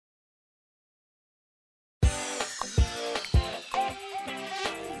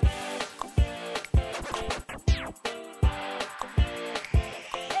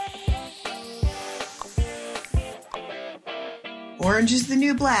Orange is the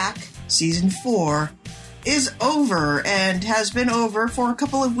New Black, Season 4, is over and has been over for a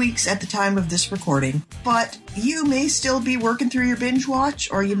couple of weeks at the time of this recording. But you may still be working through your binge watch,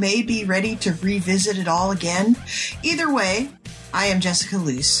 or you may be ready to revisit it all again. Either way, I am Jessica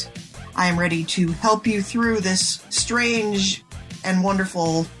Luce. I am ready to help you through this strange and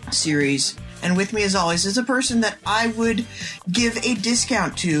wonderful series. And with me, as always, is a person that I would give a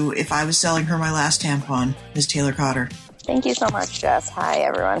discount to if I was selling her my last tampon, Ms. Taylor Cotter. Thank you so much, Jess. Hi,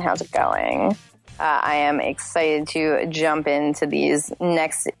 everyone. How's it going? I am excited to jump into these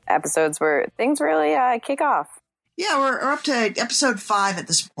next episodes where things really kick off. Yeah, we're up to episode 5 at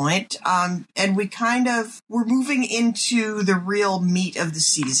this point, and we're moving into the real meat of the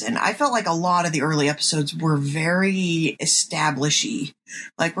season. I felt like a lot of the early episodes were very establishy.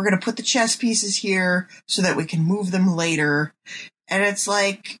 Like, we're going to put the chess pieces here so that we can move them later. And it's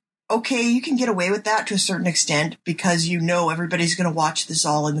like, okay, you can get away with that to a certain extent because you know everybody's going to watch this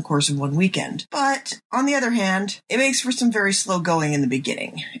all in the course of one weekend. But on the other hand, it makes for some very slow going in the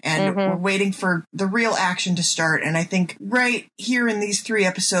beginning. And we're waiting for the real action to start. And I think right here in these 3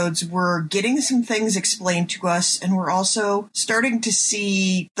 episodes, we're getting some things explained to us. And we're also starting to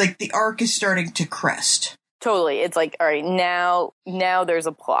see, like, the arc is starting to crest. Totally. It's like, all right, now there's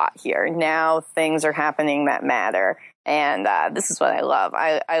a plot here. Now things are happening that matter. And this is what I love.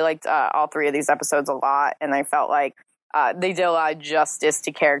 I liked all 3 of these episodes a lot, and I felt like they did a lot of justice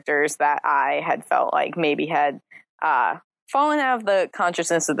to characters that I had felt like maybe had fallen out of the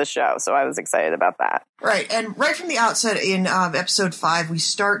consciousness of the show. So I was excited about that. Right, and right from the outset in episode 5, we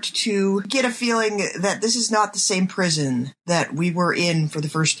start to get a feeling that this is not the same prison that we were in for the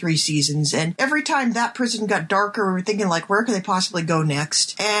first 3 seasons. And every time that prison got darker, we were thinking, like, where could they possibly go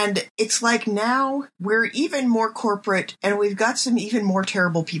next? And it's like now we're even more corporate, and we've got some even more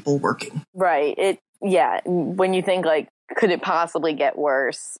terrible people working. Right. When you think, like, could it possibly get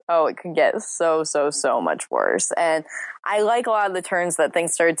worse? Oh, it could get so much worse. And I like a lot of the turns that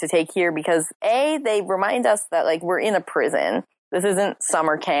things started to take here because they remind us that, like, we're in a prison. This isn't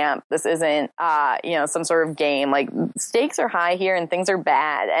summer camp. This isn't, some sort of game. Like, stakes are high here and things are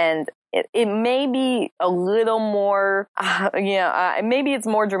bad. And it may be a little more, maybe it's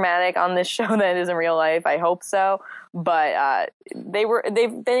more dramatic on this show than it is in real life. I hope so. But they've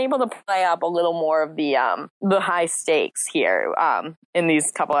been able to play up a little more of the high stakes here in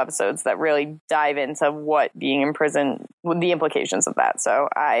these couple episodes that really dive into what being in prison, the implications of that. So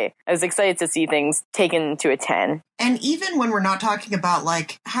I was excited to see things taken to a 10. And even when we're not talking about,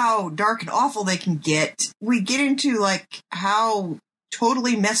 like, how dark and awful they can get, we get into, like, how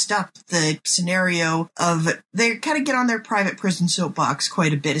totally messed up the scenario of they kind of get on their private prison soapbox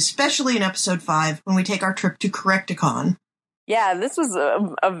quite a bit, especially in episode 5 when we take our trip to Correcticon. Yeah, this was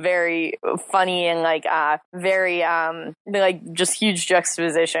a very funny and very just huge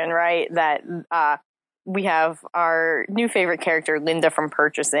juxtaposition, right? That we have our new favorite character, Linda from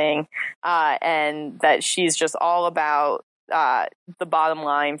purchasing, and that she's just all about the bottom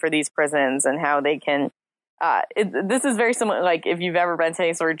line for these prisons and how they can. This is very similar, like, if you've ever been to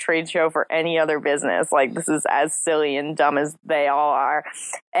any sort of trade show for any other business, like, this is as silly and dumb as they all are.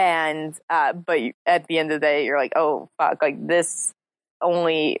 And, but at the end of the day, you're like, oh, fuck, like, this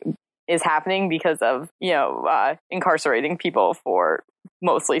only is happening because of, incarcerating people for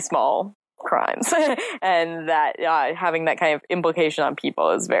mostly small crimes. And that having that kind of implication on people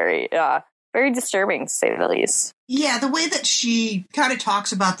is very disturbing, to say the least. Yeah, the way that she kind of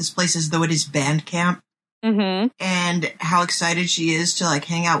talks about this place as though it is band camp. Mm-hmm. And how excited she is to, like,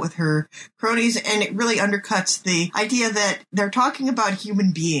 hang out with her cronies, and it really undercuts the idea that they're talking about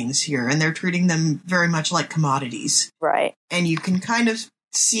human beings here, and they're treating them very much like commodities. Right. And you can kind of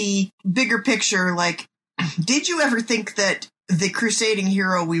see bigger picture, like, did you ever think that the crusading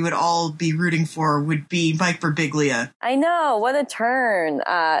hero we would all be rooting for would be Mike Birbiglia? I know, what a turn.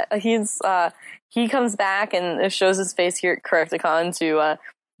 He comes back and shows his face here at Correcticon to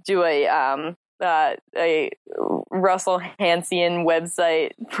do a Russell Hansian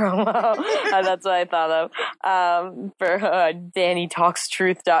website promo. That's what I thought of. For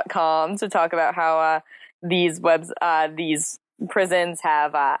DannyTalksTruth.com to talk about how these prisons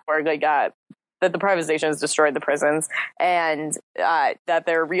have that the privatization has destroyed the prisons, and that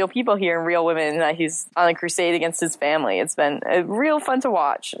there are real people here and real women, and that he's on a crusade against his family. It's been real fun to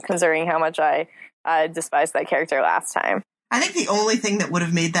watch, considering how much I despised that character last time. I think the only thing that would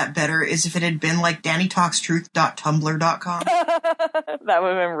have made that better is if it had been like DannyTalksTruth.tumblr.com. That would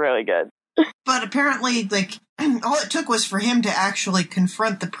have been really good. But apparently, like, all it took was for him to actually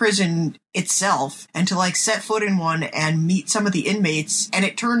confront the prison itself and to like set foot in one and meet some of the inmates, and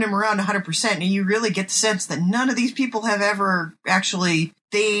it turned him around 100%. And you really get the sense that none of these people have ever actually,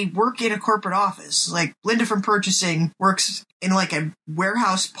 they work in a corporate office. Like Linda from purchasing works in like a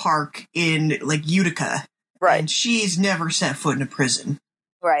warehouse park in like Utica. Right. And she's never set foot in a prison.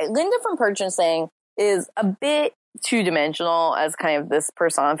 Right. Linda from purchasing is a bit two-dimensional as kind of this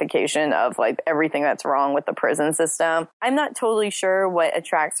personification of like everything that's wrong with the prison system. I'm not totally sure what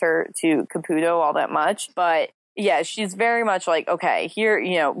attracts her to Caputo all that much, but yeah, she's very much like, okay, here,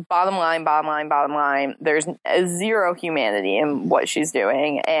 you know, bottom line, there's zero humanity in what she's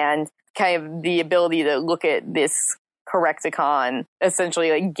doing, and kind of the ability to look at this Correcticon, essentially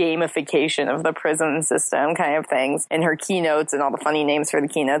like gamification of the prison system kind of things, and her keynotes and all the funny names for the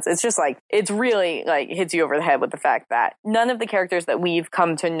keynotes. It's just like, it's really like hits you over the head with the fact that none of the characters that we've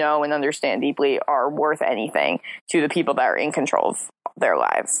come to know and understand deeply are worth anything to the people that are in control of their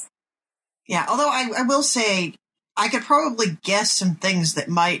lives. Yeah, although I will say, I could probably guess some things that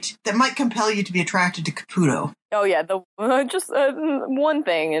might compel you to be attracted to Caputo. Oh yeah, the just one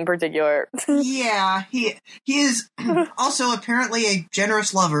thing in particular. Yeah, he is also apparently a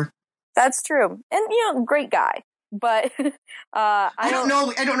generous lover. That's true, and you know, great guy. But I don't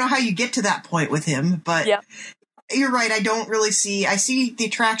know how you get to that point with him. But yeah, you're right. I don't really see. I see the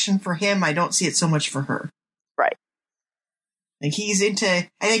attraction for him. I don't see it so much for her. Right. Like he's into.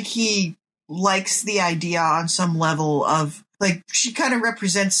 I think he likes the idea on some level of. Like, she kind of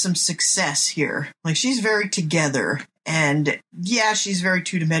represents some success here. Like, she's very together. And, yeah, she's very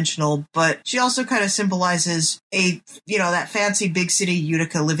two-dimensional, but she also kind of symbolizes that fancy big city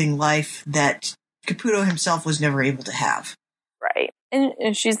Utica living life that Caputo himself was never able to have. Right.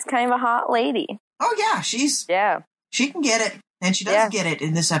 And she's kind of a hot lady. Oh, yeah, she can get it. And she does get it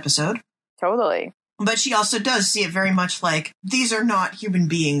in this episode. Totally. But she also does see it very much like these are not human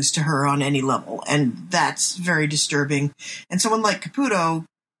beings to her on any level, and that's very disturbing. And someone like Caputo,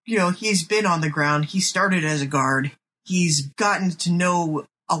 you know, he's been on the ground. He started as a guard. He's gotten to know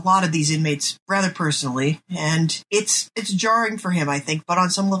a lot of these inmates rather personally, and it's jarring for him, I think, but on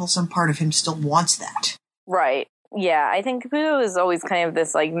some level, some part of him still wants that. Right. Yeah, I think Caputo is always kind of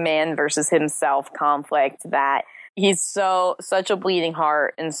this like man versus himself conflict that he's such a bleeding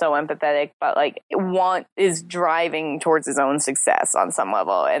heart and so empathetic, but like is driving towards his own success on some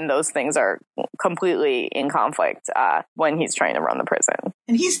level, and those things are completely in conflict when he's trying to run the prison.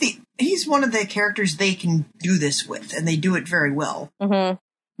 And he's one of the characters they can do this with, and they do it very well. Mm-hmm.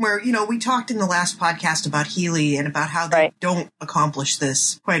 Where, you know, we talked in the last podcast about Healy and about how they don't accomplish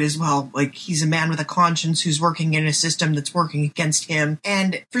this quite as well. Like, he's a man with a conscience who's working in a system that's working against him.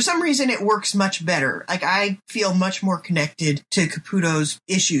 And for some reason, it works much better. Like, I feel much more connected to Caputo's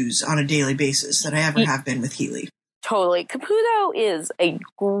issues on a daily basis than I ever have been with Healy. Totally. Caputo is a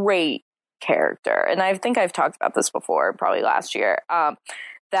great character. And I think I've talked about this before, probably last year.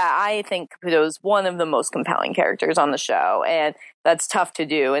 That I think Caputo is one of the most compelling characters on the show, and that's tough to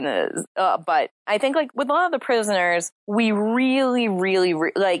do. And but I think like with a lot of the prisoners, we really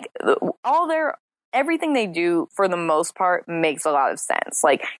like everything they do for the most part makes a lot of sense.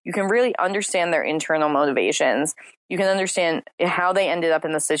 Like you can really understand their internal motivations. You can understand how they ended up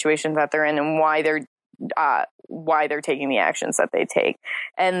in the situations that they're in and why they're taking the actions that they take.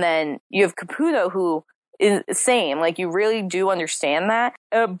 And then you have Caputo, who is same, like you really do understand that,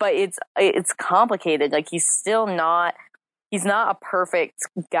 but it's complicated. Like he's not a perfect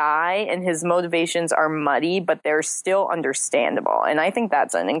guy, and his motivations are muddy, but they're still understandable. And I think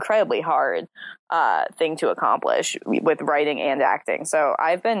that's an incredibly hard thing to accomplish with writing and acting. So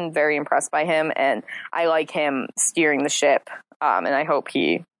I've been very impressed by him, and I like him steering the ship, and I hope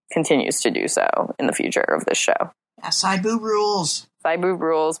he continues to do so in the future of this show. Yeah, Saibu rules. Saibu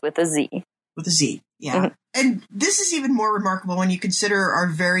rules with a Z. With a Z, yeah. Mm-hmm. And this is even more remarkable when you consider our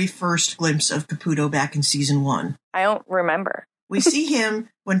very first glimpse of Caputo back in season 1. I don't remember. We see him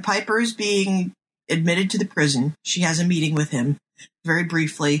when Piper is being admitted to the prison. She has a meeting with him very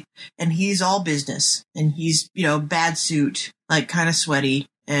briefly, and he's all business. And he's, you know, bad suit, like kind of sweaty,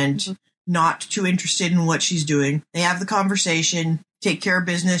 and not too interested in what she's doing. They have the conversation, take care of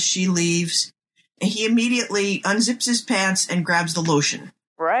business, she leaves, and he immediately unzips his pants and grabs the lotion.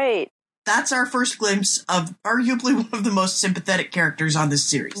 Right. That's our first glimpse of arguably one of the most sympathetic characters on this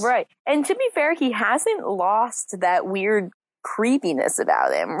series. Right. And to be fair, he hasn't lost that weird creepiness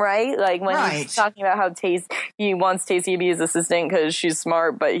about him, right? Like when he's talking about how he wants Tacy to be his assistant because she's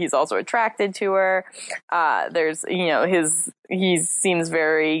smart, but he's also attracted to her. There's, you know, he seems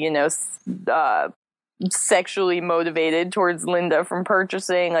very, you know, sexually motivated towards Linda from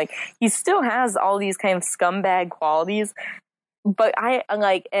purchasing. Like, he still has all these kind of scumbag qualities. But am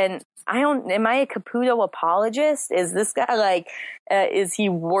I a Caputo apologist? Is this guy like, is he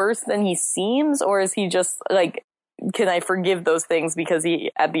worse than he seems? Or is he just like, can I forgive those things because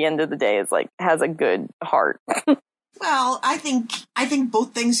he, at the end of the day, is like, has a good heart? Well, I think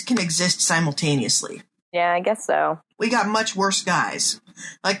both things can exist simultaneously. Yeah, I guess so. We got much worse guys.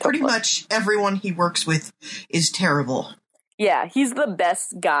 Like, pretty much everyone he works with is terrible. Yeah, he's the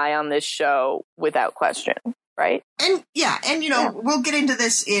best guy on this show without question, right? And we'll get into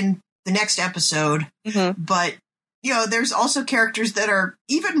this in the next episode, but there's also characters that are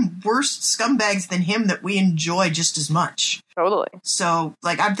even worse scumbags than him that we enjoy just as much. Totally. So,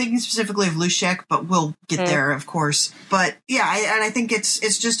 like, I'm thinking specifically of Lushek, but we'll get there, of course. But yeah, I think it's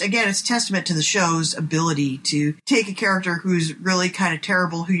just, again, it's a testament to the show's ability to take a character who's really kind of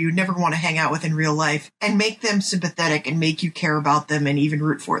terrible, who you never want to hang out with in real life, and make them sympathetic and make you care about them and even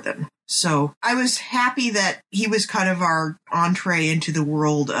root for them. So I was happy that he was kind of our entree into the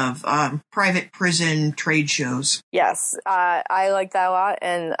world of private prison trade shows. Yes, I like that a lot,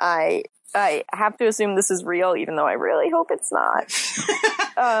 and I have to assume this is real, even though I really hope it's not.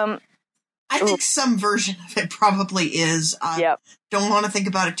 I think some version of it probably is. Yep. Don't want to think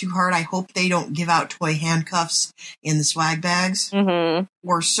about it too hard. I hope they don't give out toy handcuffs in the swag bags. Mm-hmm.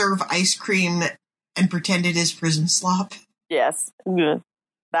 Or serve ice cream and pretend it is prison slop. Yes.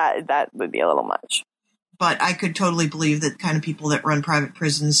 That would be a little much. But I could totally believe that the kind of people that run private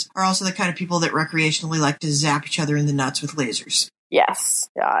prisons are also the kind of people that recreationally like to zap each other in the nuts with lasers. Yes.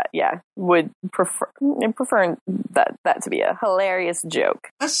 Yeah. Would prefer that to be a hilarious joke.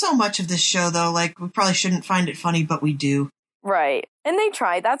 That's so much of this show, though. Like, we probably shouldn't find it funny, but we do. Right. And they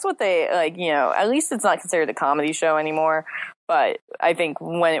try. That's what they, like, at least it's not considered a comedy show anymore. But I think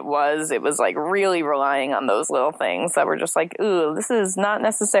when it was like really relying on those little things that were just like, ooh, this is not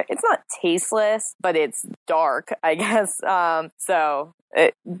necessary. It's not tasteless, but it's dark, I guess. So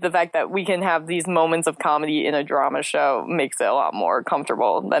the fact that we can have these moments of comedy in a drama show makes it a lot more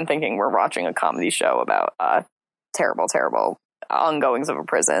comfortable than thinking we're watching a comedy show about terrible, terrible ongoings of a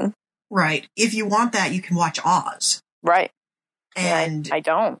prison. Right. If you want that, you can watch Oz. Right. And I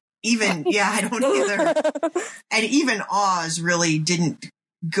don't. I don't either. And even Oz really didn't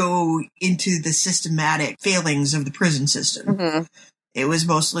go into the systematic failings of the prison system. Mm-hmm. It was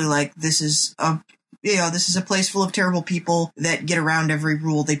mostly like, this is a place full of terrible people that get around every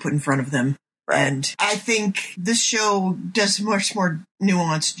rule they put in front of them. Right. And I think this show does a much more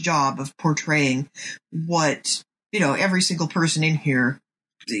nuanced job of portraying what, every single person in here,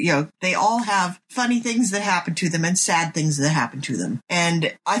 they all have funny things that happen to them and sad things that happen to them.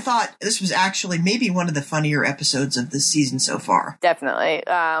 And I thought this was actually maybe one of the funnier episodes of this season so far. Definitely.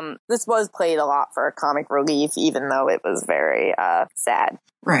 This was played a lot for comic relief, even though it was very sad.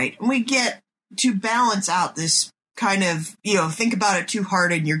 Right. And we get to balance out this kind of, think about it too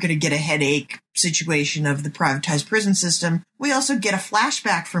hard and you're going to get a headache situation of the privatized prison system. We also get a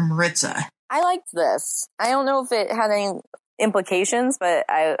flashback from Maritza. I liked this. I don't know if it had any implications, but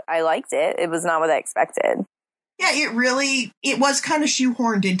I liked it. It was not what I expected. Yeah, it was kind of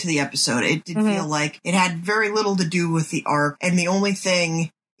shoehorned into the episode. It did feel like it had very little to do with the arc. And the only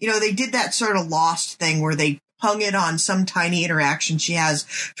thing, they did that sort of Lost thing where they hung it on some tiny interaction she has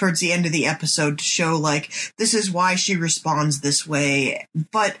towards the end of the episode to show, like, this is why she responds this way.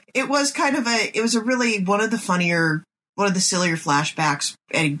 But it was really one of the sillier flashbacks,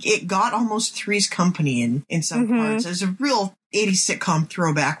 and it got almost Three's Company in some parts. There's a real 80s sitcom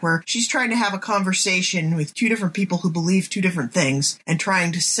throwback where she's trying to have a conversation with two different people who believe two different things and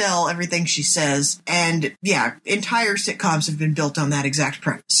trying to sell everything she says. And yeah, entire sitcoms have been built on that exact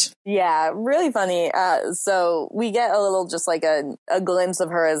premise. Yeah, really funny. So we get a little, just like a glimpse of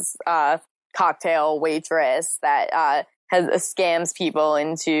her as a cocktail waitress that scams people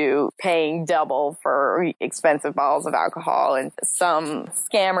into paying double for expensive bottles of alcohol. And some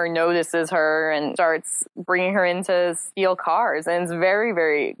scammer notices her and starts bringing her in to steal cars. And it's very,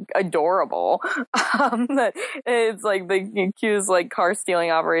 very adorable. It's like the cutest car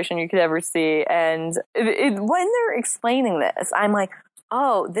stealing operation you could ever see. And when they're explaining this, I'm like,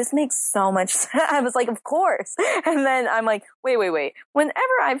 oh, this makes so much sense. I was like, of course. And then I'm like, wait. Whenever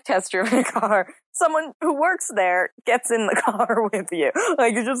I've test driven a car, someone who works there gets in the car with you.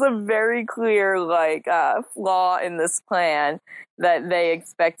 Like, it's just a very clear, flaw in this plan that they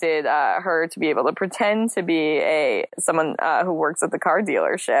expected her to be able to pretend to be someone who works at the car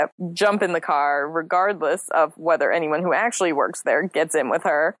dealership, jump in the car, regardless of whether anyone who actually works there gets in with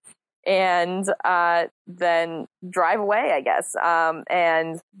her. and then drive away, I guess.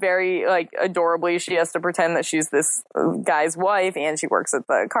 And very adorably, she has to pretend that she's this guy's wife and she works at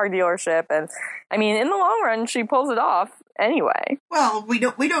the car dealership. And I mean, in the long run, she pulls it off anyway. Well, we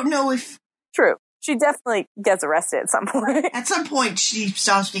don't know if... True. She definitely gets arrested at some point. At some point, she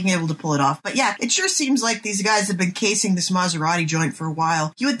stops being able to pull it off. But yeah, it sure seems like these guys have been casing this Maserati joint for a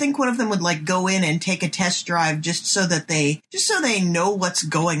while. You would think one of them would go in and take a test drive just so they know what's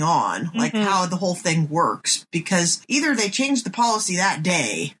going on, how the whole thing works. Because either they changed the policy that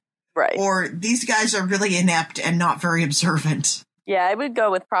day, right, or these guys are really inept and not very observant. Yeah, I would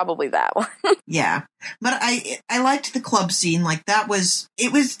go with probably that one. Yeah. But I liked the club scene.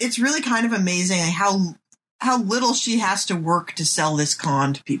 It's really kind of amazing how little she has to work to sell this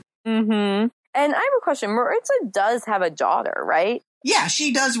con to people. Mm-hmm. And I have a question. Maritza does have a daughter, right? Yeah,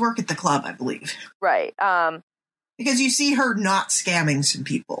 she does work at the club, I believe. Right. Because you see her not scamming some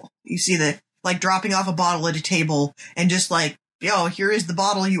people. You see dropping off a bottle at a table and just here is the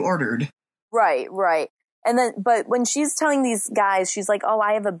bottle you ordered. Right. And then, but when she's telling these guys, she's like, oh,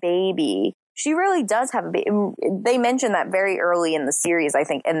 I have a baby. She really does have a baby. They mention that very early in the series, I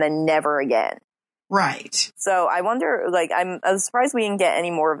think, and then never again. Right. So I wonder, I'm surprised we didn't get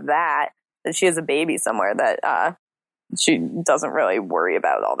any more of that she has a baby somewhere that she doesn't really worry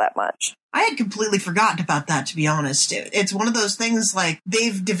about all that much. I had completely forgotten about that, to be honest. It's one of those things,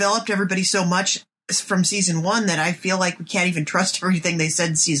 they've developed everybody so much from season 1 that I feel like we can't even trust everything they said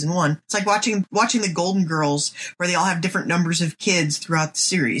in season 1. It's like watching the Golden Girls, where they all have different numbers of kids throughout the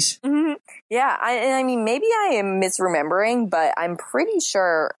series. Mm-hmm. Yeah, I mean, maybe I am misremembering, but I'm pretty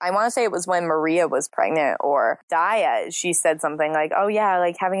sure, I want to say it was when Maria was pregnant, or Daya, she said something like, oh yeah,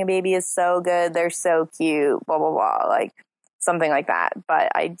 having a baby is so good, they're so cute, blah, blah, blah, something like that.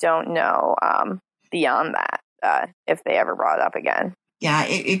 But I don't know beyond that, if they ever brought it up again. Yeah,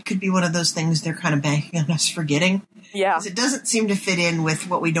 it could be one of those things they're kind of banking on us forgetting. Yeah. Because it doesn't seem to fit in with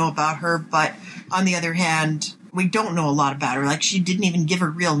what we know about her, but on the other hand, we don't know a lot about her. She didn't even give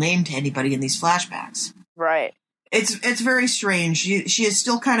her real name to anybody in these flashbacks. Right. It's very strange. She is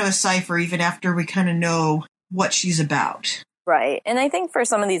still kind of a cipher, even after we kind of know what she's about. Right. And I think for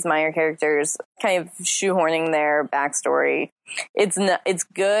some of these minor characters, kind of shoehorning their backstory, it's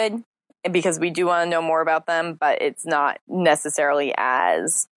good, because we do want to know more about them, but it's not necessarily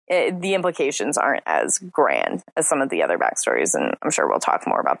the implications aren't as grand as some of the other backstories. And I'm sure we'll talk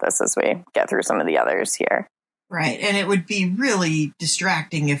more about this as we get through some of the others here. Right. And it would be really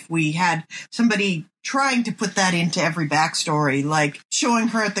distracting if we had somebody trying to put that into every backstory, showing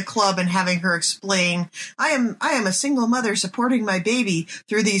her at the club and having her explain, I am a single mother supporting my baby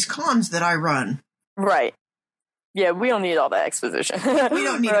through these cons that I run. Right. Yeah, we don't need all that exposition. We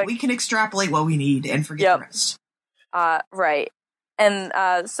don't need it. We can extrapolate what we need and forget the rest. Right. And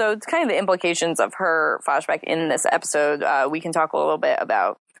so it's kind of the implications of her flashback in this episode. We can talk a little bit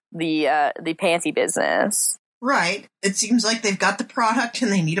about the panty business. Right. It seems like they've got the product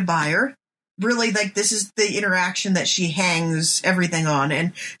and they need a buyer. Really, this is the interaction that she hangs everything on.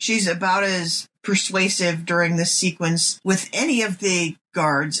 And she's about as persuasive during this sequence with any of the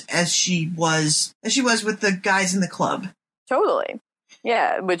guards as she was with the guys in the club. Totally.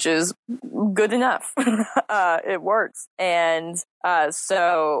 Yeah, which is good enough. It works. And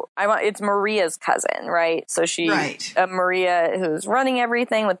so it's Maria's cousin, right? So right. Maria, who's running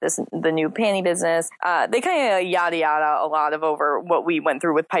everything with the new panty business. They kind of yada yada a lot of over what we went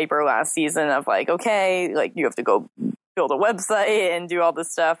through with Piper last season of okay, you have to go build a website and do all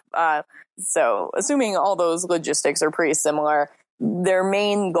this stuff. So assuming all those logistics are pretty similar, their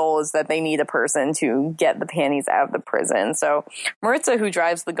main goal is that they need a person to get the panties out of the prison. So Maritza, who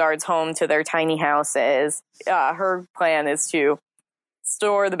drives the guards home to their tiny houses, her plan is to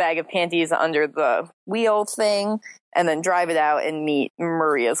store the bag of panties under the wheel thing and then drive it out and meet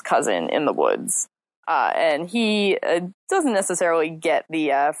Maria's cousin in the woods. And he doesn't necessarily get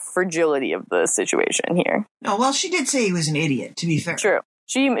the fragility of the situation here. No, well, she did say he was an idiot, to be fair. True.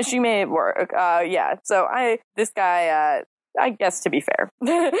 She made it work. Yeah. So this guy, I guess, to be fair,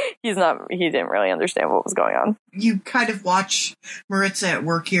 he didn't really understand what was going on. You kind of watch Maritza at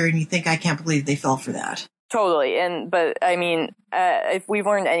work here and you think, I can't believe they fell for that. Totally. But I mean, if we've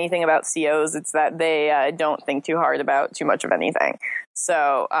learned anything about COs, it's that they don't think too hard about too much of anything.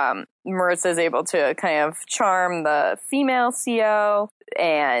 So Maritza is able to kind of charm the female CO,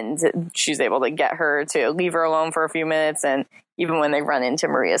 and she's able to get her to leave her alone for a few minutes. And even when they run into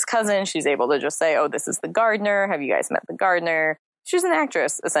Maria's cousin, she's able to just say, oh, this is the gardener. Have you guys met the gardener? She's an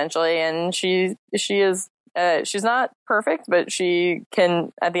actress, essentially, and she is. She's not perfect, but she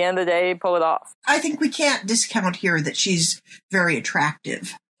can, at the end of the day, pull it off. I think we can't discount here that she's very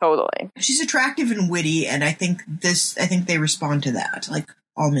attractive. Totally. She's attractive and witty, and I think they respond to that, like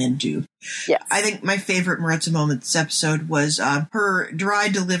all men do. Yes. I think my favorite Maritza moment this episode was her dry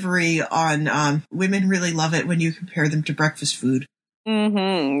delivery on women really love it when you compare them to breakfast food.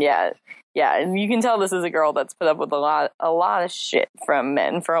 Mm-hmm. Yeah. Yeah, and you can tell this is a girl that's put up with a lot of shit from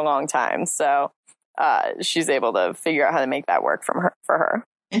men for a long time. So she's able to figure out how to make that work for her.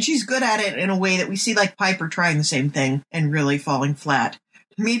 And she's good at it in a way that we see like Piper trying the same thing and really falling flat.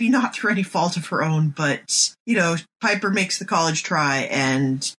 Maybe not through any fault of her own, but, you know, Piper makes the college try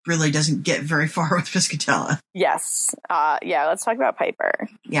and really doesn't get very far with Piscatella. Yes. Yeah, let's talk about Piper.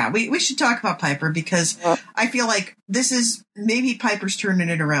 Yeah, we should talk about Piper because I feel like this is maybe Piper's turning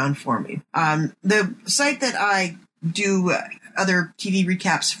it around for me. The site that I do other TV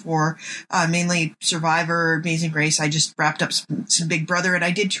recaps for, mainly Survivor, Amazing Race. I just wrapped up some Big Brother, and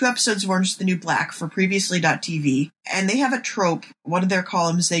I did 2 episodes of Orange is the New Black for Previously.tv. And they have a trope. One of their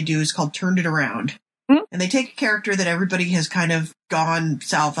columns they do is called Turned It Around. Mm-hmm. And they take a character that everybody has kind of gone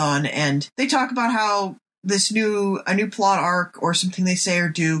south on, and they talk about how a new plot arc or something they say or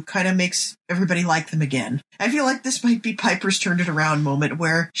do kind of makes everybody like them again. I feel like this might be Piper's Turned It Around moment,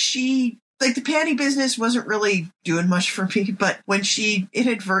 where she, like, the panty business wasn't really doing much for me, but when she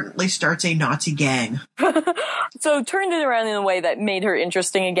inadvertently starts a Nazi gang. So turned it around in a way that made her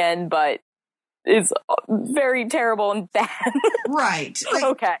interesting again, but is very terrible and bad. Right. Like,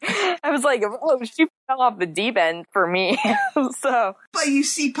 okay. I was like, oh, she fell off the deep end for me. So. But you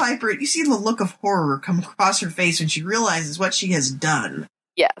see Piper, you see the look of horror come across her face when she realizes what she has done.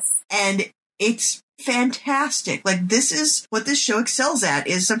 Yes. And it's fantastic. Like, this is what this show excels at,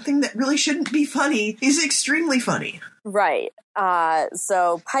 is something that really shouldn't be funny is extremely funny. Right.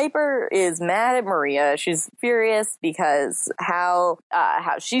 So Piper is mad at Maria. She's furious because how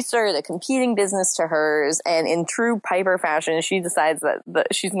she started a competing business to hers, and in true Piper fashion, she decides that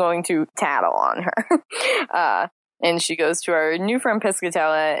she's going to tattle on her. And she goes to our new friend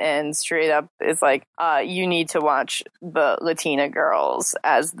Piscatella and straight up is like, you need to watch the Latina girls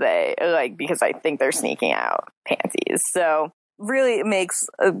as they, like, because I think they're sneaking out panties. So really it makes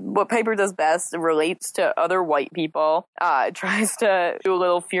what Piper does best, relates to other white people, tries to do a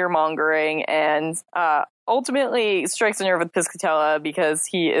little fear-mongering, and ultimately strikes a nerve with Piscatella because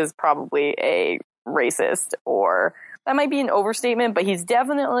he is probably a racist, or that might be an overstatement, but he's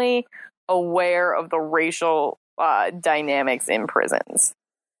definitely aware of the racial dynamics in prisons.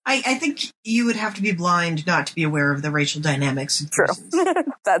 I think you would have to be blind not to be aware of the racial dynamics in prisons. True.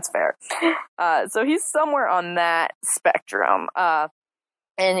 That's fair. So he's somewhere on that spectrum, and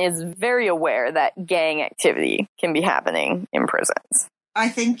is very aware that gang activity can be happening in prisons. I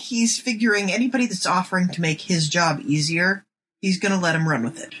think he's figuring anybody that's offering to make his job easier, he's going to let him run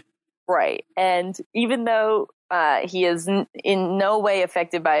with it. Right. And even though he is in no way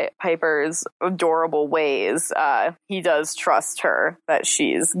affected by Piper's adorable ways, he does trust her that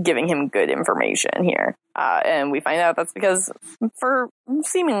she's giving him good information here. And we find out that's because for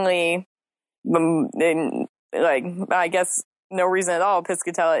seemingly, like, I guess no reason at all,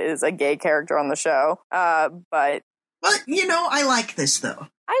 Piscatella is a gay character on the show. But you know, I like this though.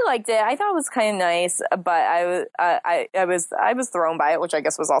 I liked it. I thought it was kind of nice, but I was thrown by it, which I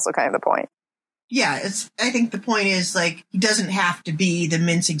guess was also kind of the point. Yeah, I think the point is, like, he doesn't have to be the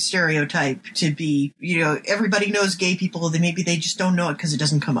mincing stereotype to be, you know, everybody knows gay people, maybe they just don't know it because it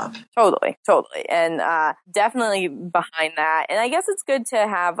doesn't come up. Totally. And definitely behind that. And I guess it's good to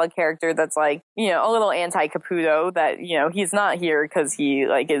have a character that's, like, you know, a little anti-Caputo, that, you know, he's not here because he,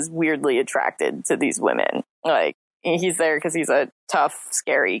 like, is weirdly attracted to these women. Like, he's there because he's a tough,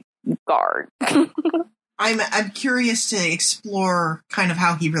 scary guard. I'm curious to explore kind of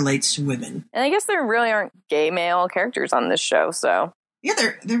how he relates to women. And I guess there really aren't gay male characters on this show, so. Yeah,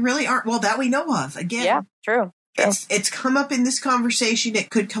 there really aren't. Well, that we know of. Again. Yeah, true. It's come up in this conversation.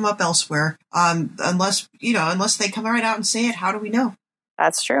 It could come up elsewhere. Unless they come right out and say it, how do we know?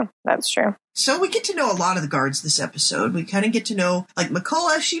 That's true. So we get to know a lot of the guards this episode. We kind of get to know, like,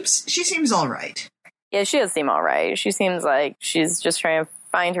 McCullough, she seems all right. Yeah, she does seem all right. She seems like she's just trying to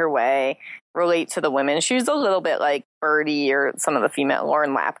find her way, relate to the women. She's a little bit like Birdie or some of the female,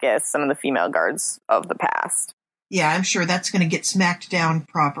 Lauren Lapkus, some of the female guards of the past. Yeah, I'm sure that's going to get smacked down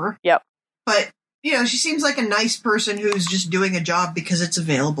proper. Yep. But, you know, she seems like a nice person who's just doing a job because it's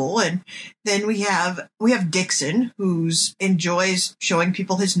available. And then we have Dixon, who's enjoys showing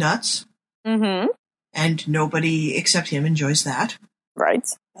people his nuts. Mm-hmm. And nobody except him enjoys that. Right.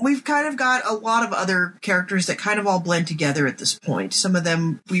 We've kind of got a lot of other characters that kind of all blend together at this point. Some of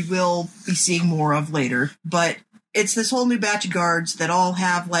them we will be seeing more of later. But It's this whole new batch of guards that all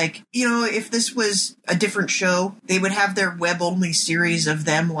have, like, if this was a different show, they would have their web-only series of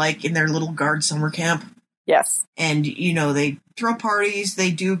them, like, in their little guard summer camp. Yes. And, they throw parties,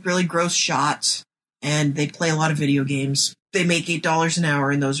 they do really gross shots, and they play a lot of video games. They make $8 an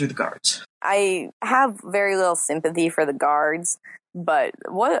hour, and those are the guards. I have very little sympathy for the guards, but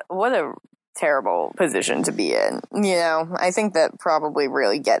what a terrible position to be in. I think that probably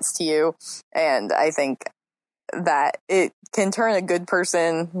really gets to you, and I think that it can turn a good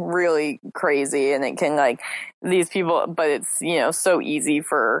person really crazy, and it can, like, these people, but it's, so easy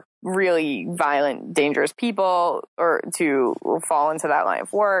for really violent, dangerous people or to fall into that line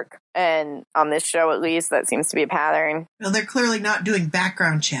of work. And on this show, at least, that seems to be a pattern. Well, they're clearly not doing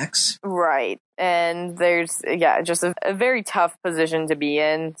background checks. Right. And there's, just a very tough position to be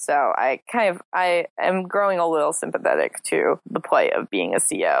in. So I am growing a little sympathetic to the plight of being a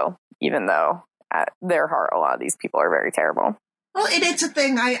CO, even though at their heart, a lot of these people are very terrible. Well, it's a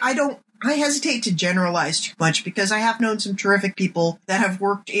thing. I hesitate to generalize too much because I have known some terrific people that have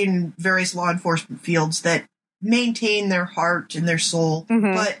worked in various law enforcement fields that maintain their heart and their soul.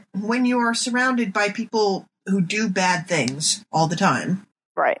 Mm-hmm. But when you are surrounded by people who do bad things all the time,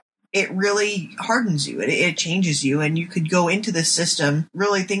 right, it really hardens you. It changes you, and you could go into this system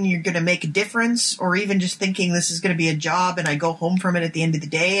really thinking you're going to make a difference, or even just thinking this is going to be a job and I go home from it at the end of the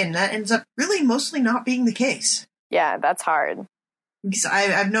day, and that ends up really mostly not being the case. Yeah, that's hard. Because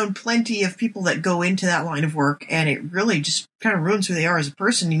I've known plenty of people that go into that line of work, and it really just kind of ruins who they are as a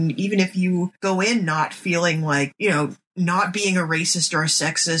person. And even if you go in not feeling like, not being a racist or a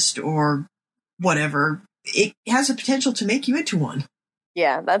sexist or whatever, it has a potential to make you into one.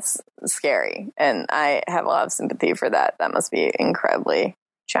 Yeah, that's scary. And I have a lot of sympathy for that. That must be incredibly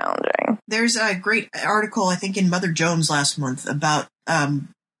challenging. There's a great article, I think, in Mother Jones last month about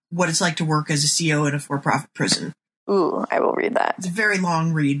what it's like to work as a CO in a for-profit prison. Ooh, I will read that. It's a very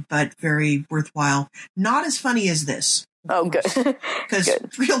long read, but very worthwhile. Not as funny as this. Oh, good. Because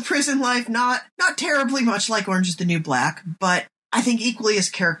real prison life, not terribly much like Orange is the New Black, but I think equally as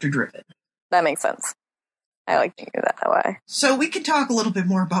character-driven. That makes sense. I like to do that way. So we could talk a little bit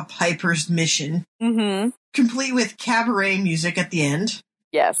more about Piper's mission. Mm-hmm. Complete with cabaret music at the end.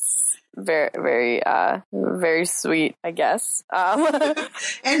 Yes. Very, very, very sweet, I guess.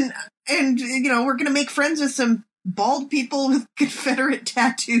 And we're going to make friends with some bald people with Confederate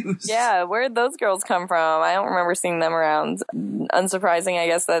tattoos. Yeah, where'd those girls come from? I don't remember seeing them around. Unsurprising, I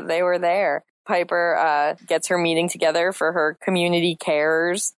guess, that they were there. Piper gets her meeting together for her community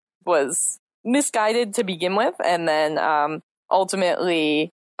cares, was misguided to begin with, and then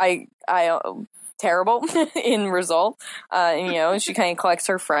ultimately I terrible in result. She kind of collects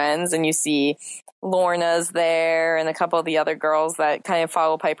her friends, and you see Lorna's there and a couple of the other girls that kind of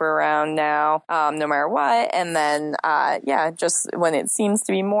follow Piper around now, no matter what. And then, just when it seems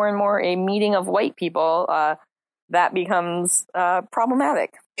to be more and more a meeting of white people, that becomes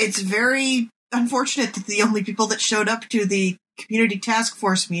problematic. It's very unfortunate that the only people that showed up to the community task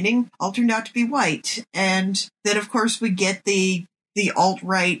force meeting all turned out to be white. And then, of course, we get the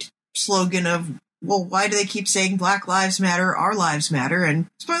alt-right slogan of, well, why do they keep saying Black Lives Matter, our lives matter? And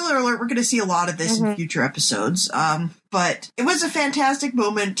spoiler alert, we're going to see a lot of this in future episodes. But it was a fantastic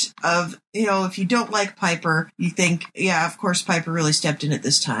moment of, if you don't like Piper, you think, yeah, of course Piper really stepped in at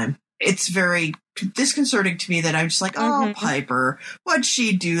this time. It's very disconcerting to me that I'm just like, oh, Piper, what'd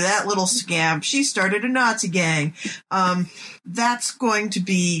she do? That little scamp. She started a Nazi gang. That's going to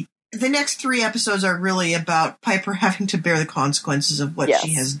be... The next 3 episodes are really about Piper having to bear the consequences of what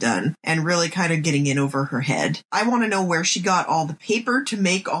she has done and really kind of getting in over her head. I want to know where she got all the paper to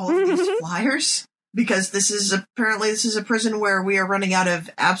make all of these flyers, because this is a prison where we are running out of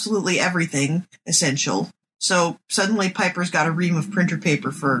absolutely everything essential. So suddenly Piper's got a ream of printer paper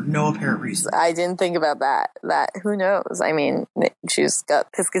for no apparent reason. I didn't think about that. Who knows? I mean, she's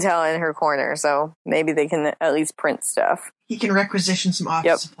got Piscatella in her corner, so maybe they can at least print stuff. He can requisition some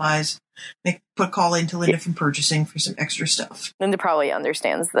office supplies. Put call into Linda from purchasing for some extra stuff. Linda probably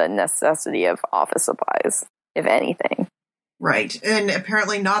understands the necessity of office supplies, if anything. Right. And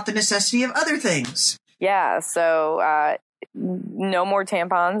apparently not the necessity of other things. Yeah, so no more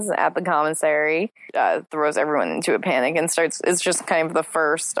tampons at the commissary. Throws everyone into a panic and it's just kind of the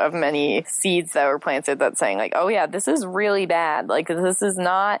first of many seeds that were planted that's saying, like, oh yeah, this is really bad. Like, this is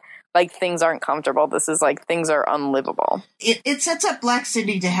not like things aren't comfortable. This is like things are unlivable. It sets up Black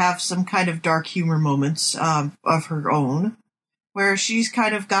Cindy to have some kind of dark humor moments of her own, where she's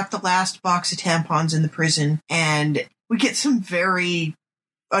kind of got the last box of tampons in the prison, and we get some very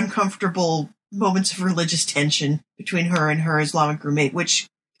uncomfortable moments of religious tension between her and her Islamic roommate, which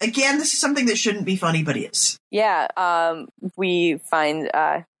Again, this is something that shouldn't be funny, but is. Yeah, we find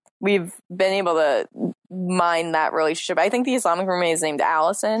we've been able to mine that relationship. I think the Islamic roommate is named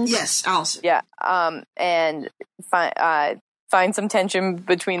Allison. Yes, Allison. Yeah, and find some tension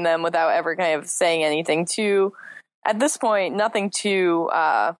between them without ever kind of saying anything too. At this point, nothing too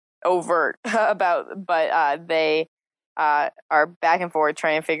overt about, but they are back and forth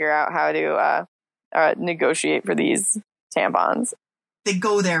trying to figure out how to negotiate for these tampons. They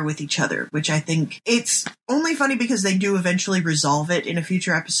go there with each other, which I think it's only funny because they do eventually resolve it in a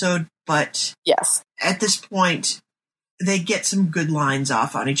future episode. But yes, at this point, they get some good lines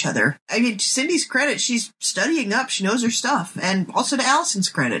off on each other. I mean, to Cindy's credit, she's studying up. She knows her stuff. And also to Allison's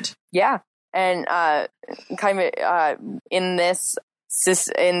credit. Yeah. And kind of in this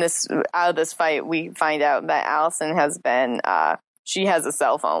out of this fight, we find out that Allison has been she has a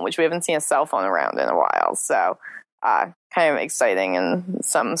cell phone, which we haven't seen a cell phone around in a while. So kind of exciting and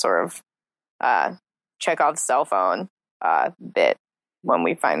some sort of Chekhov's cell phone bit when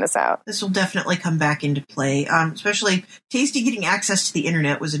we find this out. This will definitely come back into play. Especially Tasty getting access to the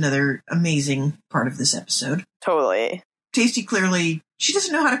internet was another amazing part of this episode. Totally. Tasty clearly, she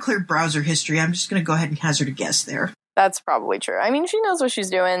doesn't know how to clear browser history. I'm just going to go ahead and hazard a guess there. That's probably true. I mean, she knows what she's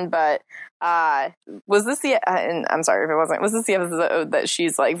doing, but was this the, and I'm sorry if it wasn't, was this the episode that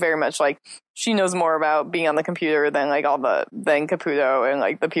she's like very much like, she knows more about being on the computer than like than Caputo and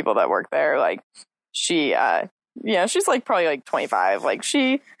like the people that work there. Like she, she's like probably like 25. Like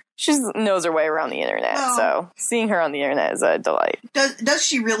she knows her way around the internet. Oh. So seeing her on the internet is a delight. Does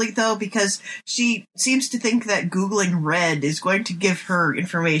she really though? Because she seems to think that Googling Red is going to give her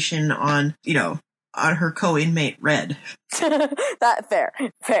information on, on her co-inmate Red. That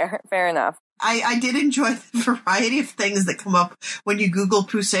fair enough. I did enjoy the variety of things that come up when you Google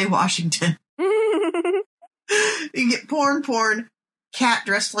Poussey Washington. You get porn, cat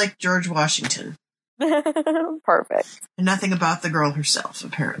dressed like George Washington. Perfect. And nothing about the girl herself,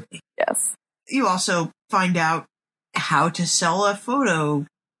 apparently. Yes. You also find out how to sell a photo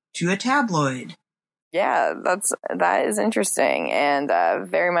to a tabloid. Yeah, that is interesting and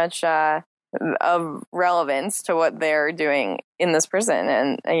very much of relevance to what they're doing in this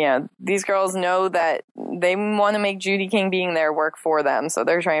prison. And these girls know that they want to make Judy King being there work for them, so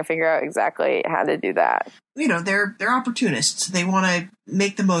they're trying to figure out exactly how to do that. They're opportunists. They want to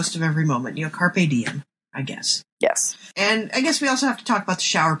make the most of every moment. Carpe diem, I guess. Yes. And I guess we also have to talk about the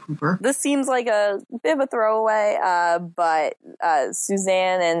shower pooper. This seems like a bit of a throwaway, but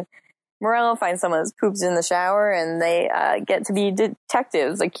Suzanne and Morello find someone who's poops in the shower, and they get to be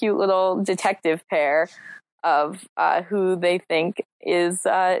detectives, a cute little detective pair of who they think is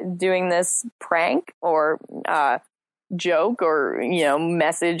doing this prank or joke or,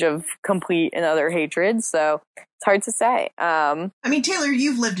 message of complete and utter hatred. So it's hard to say. I mean, Taylor,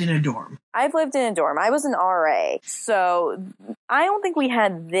 you've lived in a dorm. I've lived in a dorm. I was an RA. So I don't think we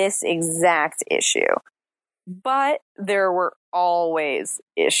had this exact issue. But there were always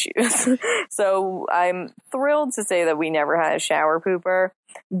issues. So I'm thrilled to say that we never had a shower pooper.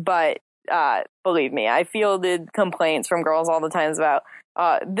 But believe me, I fielded complaints from girls all the times about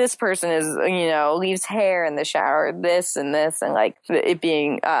this person is, leaves hair in the shower, this, and like it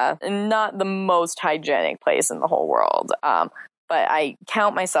being not the most hygienic place in the whole world. But I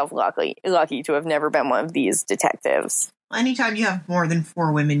count myself lucky to have never been one of these detectives. Anytime you have more than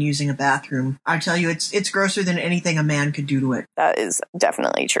 4 women using a bathroom, I tell you, it's grosser than anything a man could do to it. That is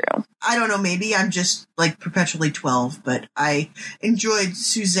definitely true. I don't know, maybe I'm just like perpetually 12, but I enjoyed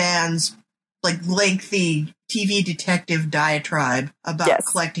Suzanne's like lengthy TV detective diatribe about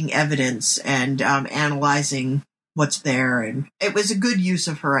collecting evidence and analyzing what's there, and it was a good use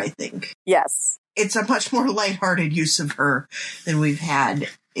of her, I think. Yes. It's a much more lighthearted use of her than we've had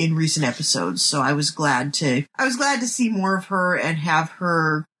in recent episodes, so I was glad to see more of her and have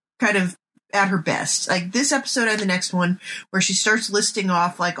her kind of at her best. Like this episode and the next one, where she starts listing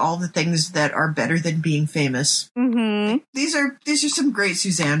off like all the things that are better than being famous. Mm-hmm. These are some great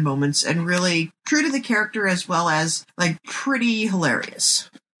Suzanne moments and really true to the character as well as like pretty hilarious.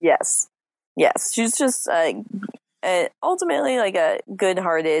 Yes. She's just ultimately like a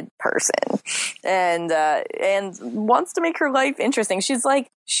good-hearted person and wants to make her life interesting.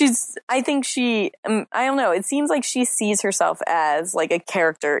 I think she, I don't know, it seems like she sees herself as like a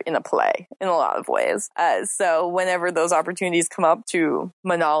character in a play in a lot of ways. So whenever those opportunities come up to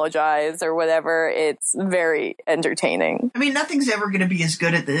monologize or whatever, it's very entertaining. I mean, nothing's ever going to be as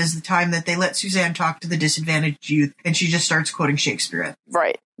good as the time that they let Suzanne talk to the disadvantaged youth and she just starts quoting Shakespeare.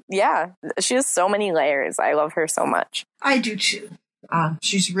 Right. Yeah. She has so many layers. I love her so much. I do too.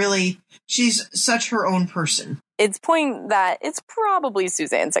 She's such her own person. it's point that it's probably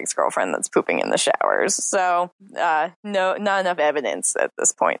Suzanne's ex-girlfriend that's pooping in the showers. So no, not enough evidence at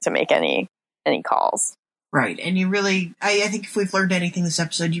this point to make any calls. Right. And you really, I think if we've learned anything this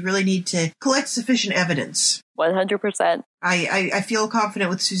episode, you really need to collect sufficient evidence. 100%. I feel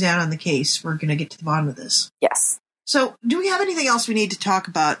confident with Suzanne on the case. We're going to get to the bottom of this. Yes. So, do we have anything else we need to talk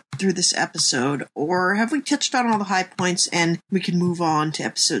about through this episode? Or have we touched on all the high points and we can move on to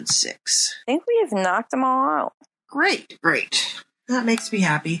episode 6? I think we have knocked them all out. Great. That makes me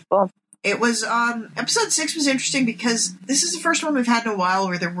happy. Cool. It was, episode 6 was interesting because this is the first one we've had in a while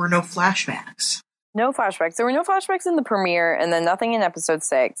where there were no flashbacks. No flashbacks. There were no flashbacks in the premiere and then nothing in episode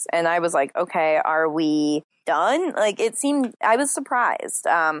 6. And I was like, okay, are we done? Like, it seemed, I was surprised.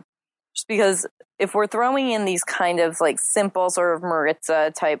 Just because if we're throwing in these kind of like simple sort of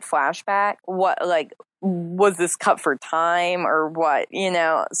Maritza type flashback, what, like, was this cut for time or what, you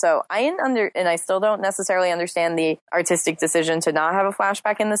know? So I didn't and I still don't necessarily understand the artistic decision to not have a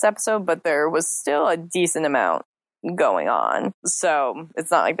flashback in this episode, but there was still a decent amount going on. So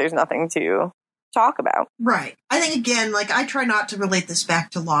it's not like there's nothing to talk about. Right. I think, again, like, I try not to relate this back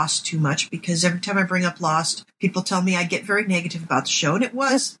to Lost too much because every time I bring up Lost, people tell me I get very negative about the show. And it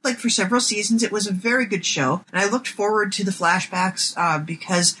was, like, for several seasons, it was a very good show. And I looked forward to the flashbacks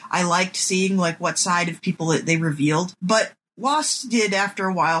because I liked seeing, like, what side of people they revealed. But Lost did, after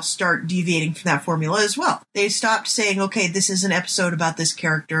a while, start deviating from that formula as well. They stopped saying, okay, this is an episode about this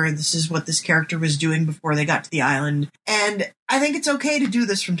character, and this is what this character was doing before they got to the island. And I think it's okay to do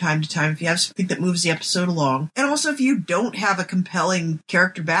this from time to time if you have something that moves the episode along. And also if you don't have a compelling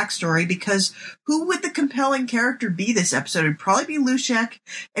character backstory, because who would the compelling character be this episode? It'd probably be Lushek,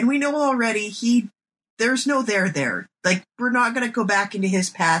 and we know already there's no there. Like, we're not going to go back into his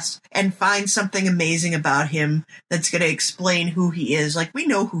past and find something amazing about him that's going to explain who he is. Like, we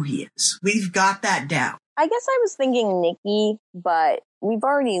know who he is. We've got that down. I guess I was thinking Nikki, but we've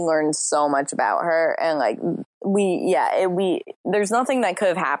already learned so much about her. And, like, there's nothing that could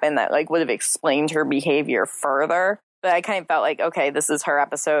have happened that, like, would have explained her behavior further. But I kind of felt like, okay, this is her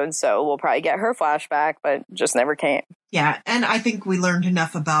episode, so we'll probably get her flashback, but just never came. Yeah, and I think we learned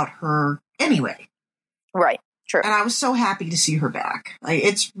enough about her anyway. Right. True. And I was so happy to see her back. Like,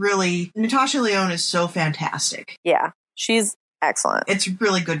 it's really, Natasha Lyonne is so fantastic. Yeah, she's excellent. It's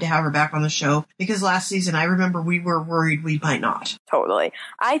really good to have her back on the show because last season I remember we were worried we might not. Totally.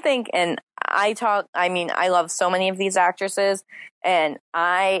 I think, and I love so many of these actresses, and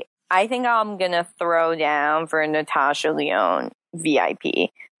I think I'm gonna throw down for Natasha Lyonne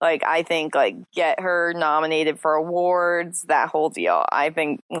VIP. Like, I think, like, get her nominated for awards, that whole deal. I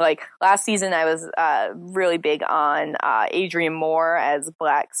think, like, last season I was really big on Adrienne Moore as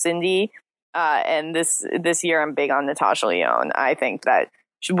Black Cindy. And this year I'm big on Natasha Lyonne. I think that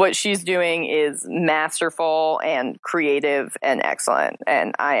what she's doing is masterful and creative and excellent.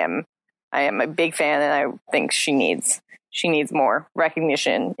 And I am a big fan, and I think she needs more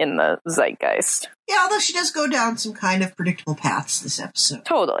recognition in the zeitgeist. Yeah, although she does go down some kind of predictable paths this episode.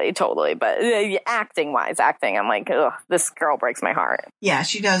 Totally. But acting-wise, I'm like, ugh, this girl breaks my heart. Yeah,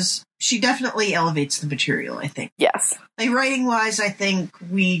 she does. She definitely elevates the material, I think. Yes. Like, writing-wise, I think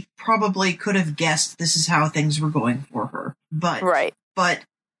we probably could have guessed this is how things were going for her. But, right. But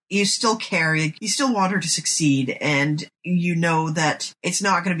you still care, you still want her to succeed, and you know that it's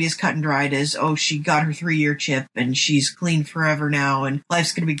not going to be as cut and dried as, oh, she got her 3-year chip and she's clean forever now and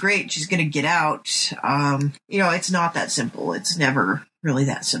life's going to be great, she's going to get out. It's not that simple. It's never really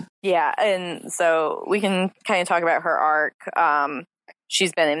that simple. Yeah, and so we can kind of talk about her arc.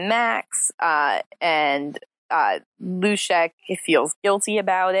 She's been in Max, and Lushek feels guilty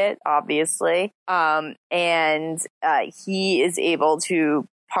about it, obviously. And he is able to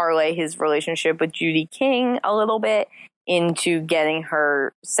parlay his relationship with Judy King a little bit into getting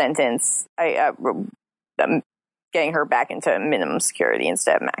her sentence, getting her back into minimum security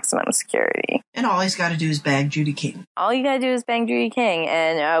instead of maximum security. And all he's got to do is bang Judy King. All you got to do is bang Judy King.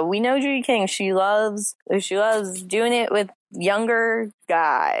 And we know Judy King, she loves doing it with younger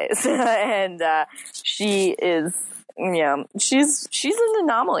guys. And she is, she's an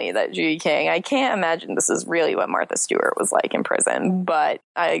anomaly, that Judy King. I can't imagine this is really what Martha Stewart was like in prison, but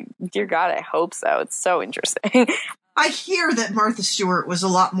dear God, I hope so. It's so interesting. I hear that Martha Stewart was a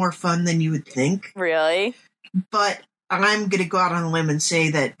lot more fun than you would think. Really? But I'm going to go out on a limb and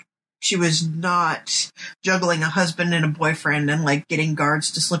say that she was not juggling a husband and a boyfriend and, like, getting guards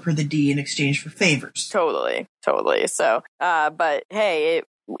to slip her the D in exchange for favors. Totally. So, but hey,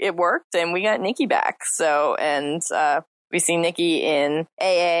 it worked, and we got Nikki back. So, and we see Nikki in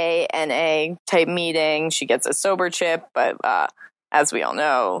AA, NA type meeting. She gets a sober chip, but as we all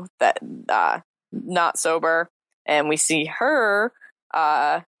know, that not sober. and we see her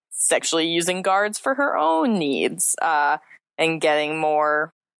sexually using guards for her own needs and getting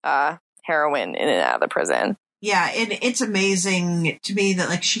more heroin in and out of the prison. Yeah, and it's amazing to me that,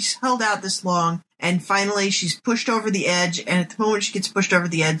 like, she's held out this long, and finally she's pushed over the edge, and at the moment she gets pushed over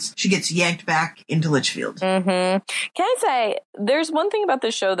the edge, she gets yanked back into Litchfield. Mm-hmm. Can I say, there's one thing about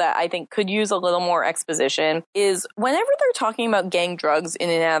this show that I think could use a little more exposition, is whenever they're talking about getting drugs in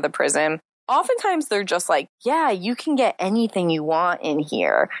and out of the prison, oftentimes they're just like, yeah, you can get anything you want in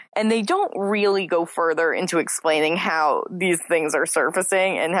here. And they don't really go further into explaining how these things are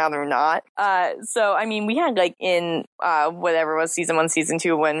surfacing and how they're not. So, I mean, we had like in whatever was season 1, season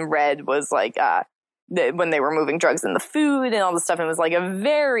 2, when Red was like, when they were moving drugs in the food and all this stuff, and it was like a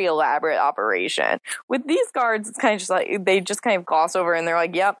very elaborate operation. With these guards, it's kind of just like, they just kind of gloss over and they're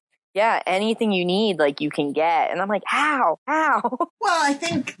like, yep. Yeah, anything you need, like, you can get. And I'm like, how? Well, I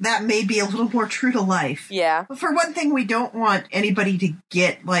think that may be a little more true to life. Yeah. But for one thing, we don't want anybody to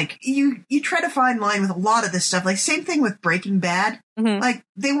get, like, you try to find line with a lot of this stuff. Like, same thing with Breaking Bad. Mm-hmm. Like,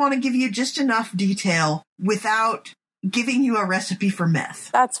 they want to give you just enough detail without giving you a recipe for meth.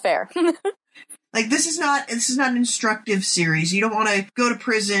 That's fair. Like, this is not an instructive series. You don't want to go to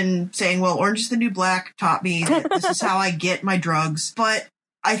prison saying, well, Orange is the New Black taught me that this is how I get my drugs. But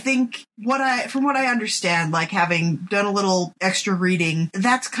I think from what I understand, like, having done a little extra reading,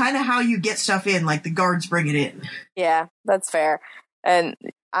 that's kind of how you get stuff in, like the guards bring it in. Yeah, that's fair. And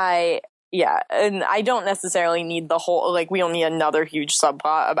I don't necessarily need the whole, like, we don't need another huge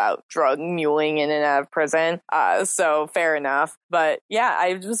subplot about drug muling in and out of prison. So fair enough. But yeah,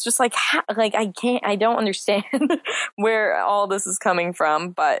 I was just like, I don't understand where all this is coming from.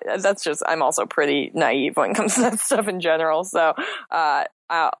 But that's just, I'm also pretty naive when it comes to that stuff in general. So,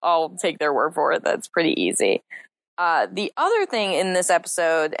 I'll take their word for it. That's pretty easy. The other thing in this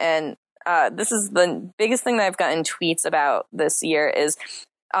episode, and this is the biggest thing that I've gotten tweets about this year, is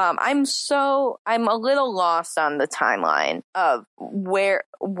I'm a little lost on the timeline of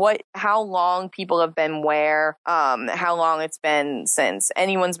how long people have been where, how long it's been since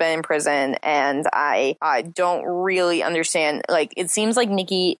anyone's been in prison. And I don't really understand. Like, it seems like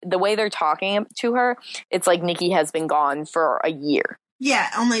Nikki, the way they're talking to her, it's like Nikki has been gone for a year.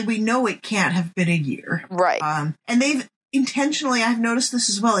 Yeah, only we know it can't have been a year. Right. And they've intentionally, I've noticed this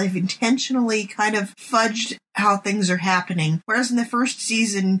as well, they've intentionally kind of fudged how things are happening. Whereas in the first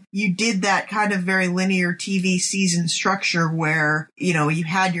season, you did that kind of very linear TV season structure where, you know, you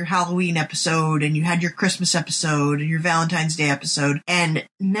had your Halloween episode and you had your Christmas episode and your Valentine's Day episode. And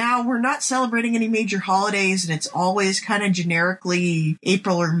now we're not celebrating any major holidays, and it's always kind of generically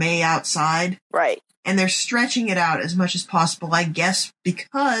April or May outside. Right. And they're stretching it out as much as possible, I guess,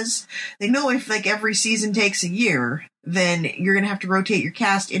 because they know if, like, every season takes a year, then you're going to have to rotate your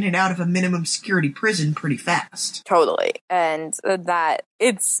cast in and out of a minimum security prison pretty fast. Totally. And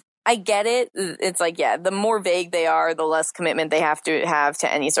I get it. It's like, yeah, the more vague they are, the less commitment they have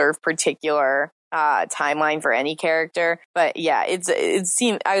to any sort of particular timeline for any character. But yeah, it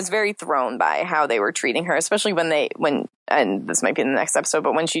seemed, I was very thrown by how they were treating her, especially when and this might be in the next episode,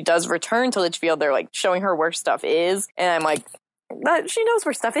 but when she does return to Litchfield, they're like showing her where stuff is, and I'm like, she knows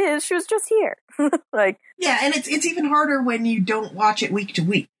where stuff is. She was just here. Like, yeah, and it's even harder when you don't watch it week to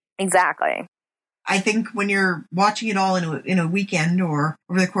week. Exactly. I think when you're watching it all in a weekend or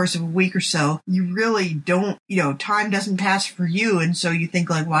over the course of a week or so, you really don't, time doesn't pass for you, and so you think,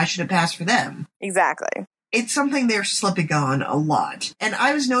 like, why should it pass for them? Exactly. It's something they're slipping on a lot. And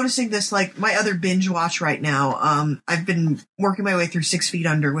I was noticing this, like, my other binge watch right now. I've been working my way through 6 Feet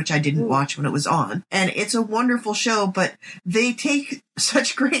Under, which I didn't watch when it was on. And it's a wonderful show, but they take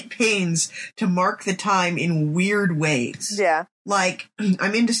such great pains to mark the time in weird ways. Yeah. Like,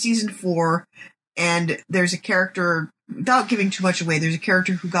 I'm into season 4, and there's a character, without giving too much away, there's a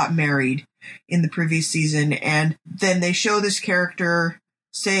character who got married in the previous season, and then they show this character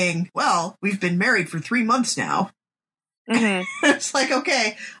saying, well, we've been married for 3 months now. Mm-hmm. It's like,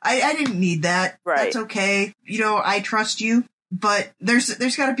 okay, I didn't need that. Right. That's okay. I trust you. But there's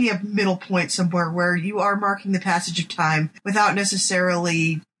got to be a middle point somewhere where you are marking the passage of time without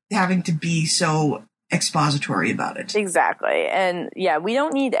necessarily having to be so expository about it. Exactly. And yeah, we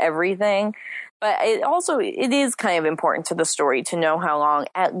don't need everything, but it is kind of important to the story to know how long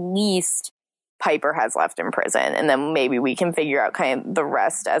at least Piper has left in prison, and then maybe we can figure out kind of the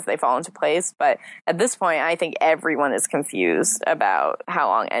rest as they fall into place. But at this point, I think everyone is confused about how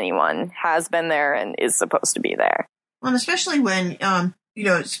long anyone has been there and is supposed to be there. Well, especially when,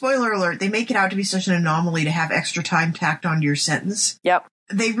 spoiler alert, they make it out to be such an anomaly to have extra time tacked onto your sentence. Yep.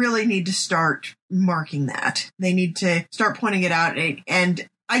 They really need to start marking that. They need to start pointing it out. And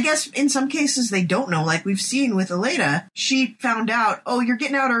I guess in some cases they don't know. Like we've seen with Elena, she found out, oh, you're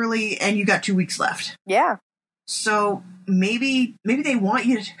getting out early and you got 2 weeks left. Yeah. So maybe they want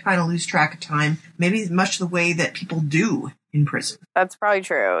you to kind of lose track of time, maybe much the way that people do in prison. That's probably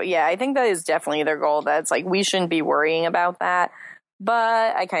true. Yeah, I think that is definitely their goal. That's like, we shouldn't be worrying about that.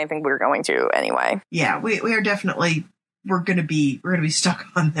 But I kind of think we're going to anyway. Yeah, we are definitely, we're going to be stuck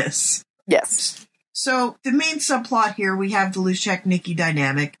on this. Yes. So the main subplot here, we have the Luschek-Nikki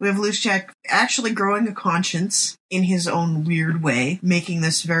dynamic. We have Luschek actually growing a conscience in his own weird way, making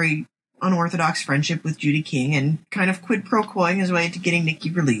this very unorthodox friendship with Judy King and kind of quid pro quoing his way to getting Nikki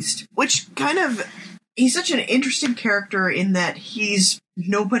released. Which kind of, he's such an interesting character in that he's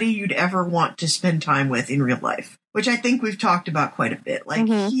nobody you'd ever want to spend time with in real life. Which I think we've talked about quite a bit. Like,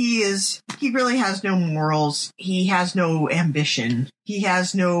 he really has no morals. He has no ambition. He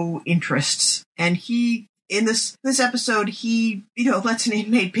has no interests. And in this episode, he, lets an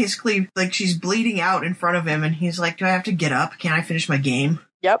inmate basically, like, she's bleeding out in front of him, and he's like, do I have to get up? Can I finish my game?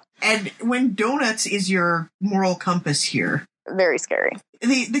 Yep. And when donuts is your moral compass here. Very scary.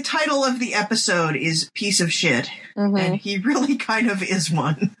 The title of the episode is Piece of Shit. And he really kind of is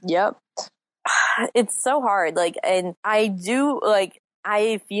one. Yep. It's so hard. Like, and I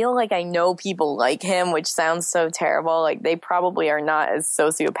feel like I know people like him, which sounds so terrible. Like, they probably are not as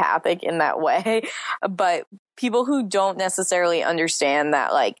sociopathic in that way, but people who don't necessarily understand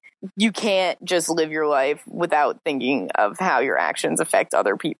that, like, you can't just live your life without thinking of how your actions affect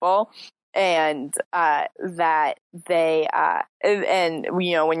other people. And that they and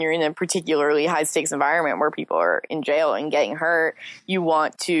when you're in a particularly high stakes environment where people are in jail and getting hurt, you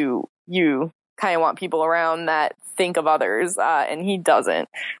kind of want people around that think of others, and he doesn't.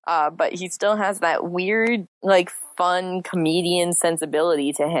 But he still has that weird, like, fun comedian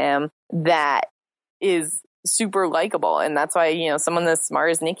sensibility to him that is super likable, and that's why someone as smart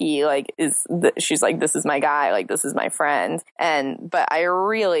as Nikki, like, she's like, this is my guy, like, this is my friend. But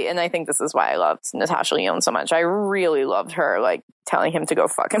I think this is why I loved Natasha Lyonne so much. I really loved her, like, telling him to go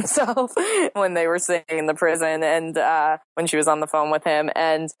fuck himself when they were sitting in the prison, and when she was on the phone with him,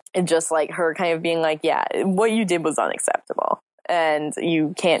 and just like her kind of being like, yeah, what you did was unacceptable and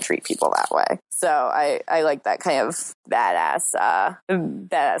you can't treat people that way. So I like that kind of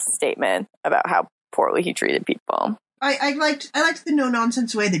badass statement about how poorly he treated people. I liked the no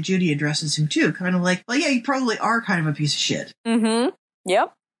nonsense way that Judy addresses him too. Kind of like, well, yeah, you probably are kind of a piece of shit.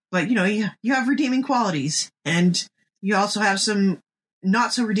 Yep. But you have redeeming qualities, and you also have some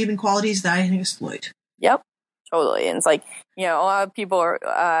not so redeeming qualities that I can exploit. Yep. Totally. And it's like, a lot of people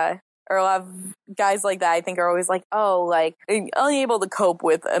are or a lot of guys like that, I think, are always like, oh, like, unable to cope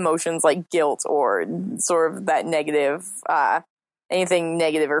with emotions like guilt or sort of that negative, anything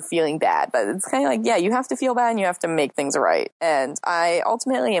negative or feeling bad. But it's kind of like, yeah, you have to feel bad and you have to make things right. And I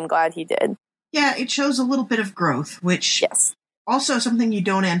ultimately am glad he did. Yeah, it shows a little bit of growth, which also something you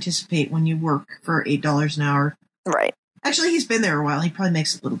don't anticipate when you work for $8 an hour. Right. Actually, he's been there a while. He probably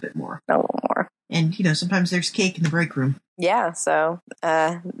makes a little bit more. A little more. And, sometimes there's cake in the break room. Yeah, so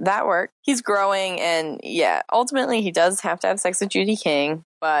that worked. He's growing, and ultimately he does have to have sex with Judy King,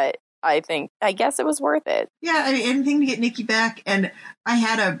 but I guess it was worth it. Yeah, I mean, anything to get Nikki back. And I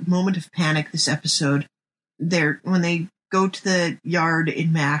had a moment of panic this episode when they go to the yard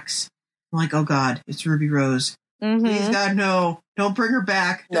in Max. I'm like, oh God, it's Ruby Rose. Please, God, no. Don't bring her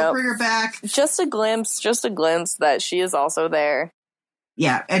back. Don't bring her back. Just a glimpse that she is also there.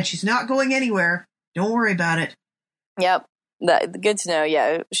 Yeah, and she's not going anywhere. Don't worry about it. Yep. Good to know.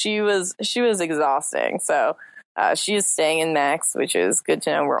 Yeah, she was exhausting. So she is staying in Max, which is good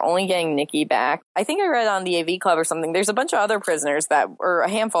to know. We're only getting Nikki back. I think I read on the AV Club or something, there's a bunch of other prisoners or a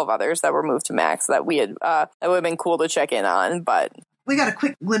handful of others that were moved to Max that we had, that would have been cool to check in on, but... We got a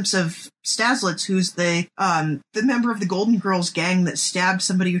quick glimpse of Staslitz, who's the member of the Golden Girls gang that stabbed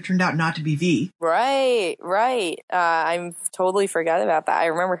somebody who turned out not to be V. Right. I totally forgot about that. I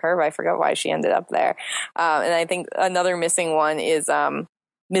remember her, but I forgot why she ended up there. And I think another missing one is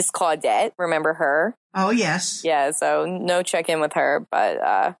Miss Claudette. Remember her? Oh, yes. Yeah, so no check-in with her,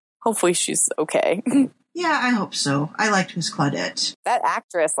 but hopefully she's okay. Yeah, I hope so. I liked Miss Claudette. That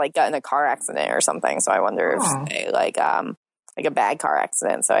actress got in a car accident or something, so I wonder if they like a bad car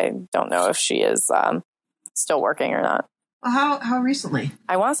accident, so I don't know if she is still working or not. Well, how recently?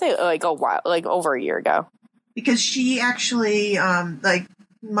 I want to say like a while, like over a year ago. Because she actually,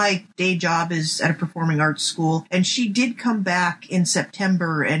 my day job is at a performing arts school, and she did come back in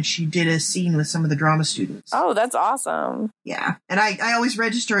September, and she did a scene with some of the drama students. Oh, that's awesome. Yeah, and I always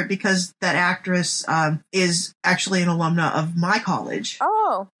register it because that actress is actually an alumna of my college.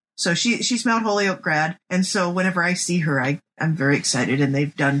 Oh. So she's Mount Holyoke grad, and so whenever I see her, I I'm very excited, and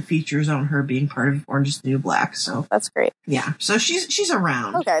they've done features on her being part of Orange is the New Black. So that's great. Yeah, so she's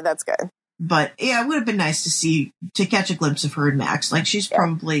around. Okay, that's good. But yeah, it would have been nice to catch a glimpse of her and Max. Like, she's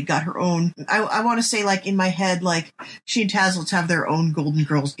probably got her own. I want to say, like, in my head, like, she and Taz have their own Golden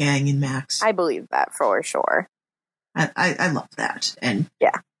Girls gang in Max. I believe that for sure. I love that, and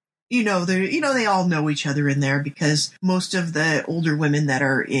yeah. They all know each other in there because most of the older women that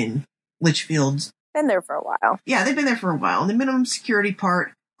are in Litchfield's been there for a while. Yeah, they've been there for a while. In the minimum security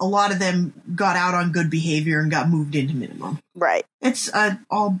part, a lot of them got out on good behavior and got moved into minimum. Right. It's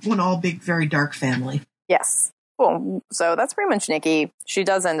all big, very dark family. Yes. Cool. So that's pretty much Nikki. She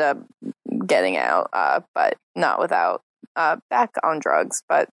does end up getting out, but not without back on drugs.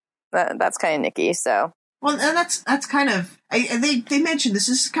 But that's kind of Nikki. So. Well, and that's kind of, they mentioned this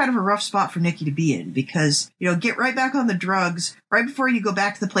is kind of a rough spot for Nikki to be in because, get right back on the drugs right before you go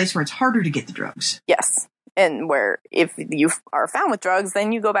back to the place where it's harder to get the drugs. Yes. And where if you are found with drugs,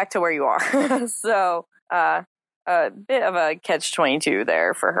 then you go back to where you are. So, a bit of a catch-22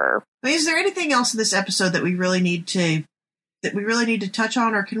 there for her. Is there anything else in this episode that we really need to touch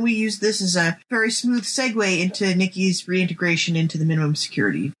on, or can we use this as a very smooth segue into Nikki's reintegration into the minimum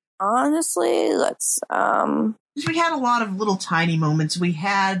security? Honestly, let's we had a lot of little tiny moments. We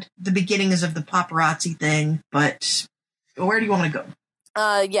had the beginnings of the paparazzi thing, but where do you want to go?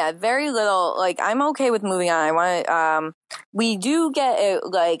 Yeah, very little. Like, I'm okay with moving on. I want we do get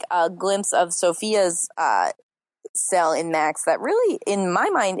a glimpse of Sophia's cell in Max that really, in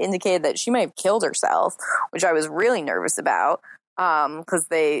my mind, indicated that she might have killed herself, which I was really nervous about. Because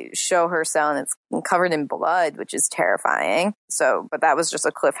they show her cell and it's covered in blood, which is terrifying. So, but that was just a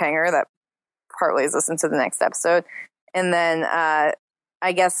cliffhanger that parlays us into the next episode. And then,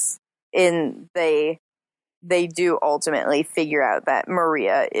 I guess they do ultimately figure out that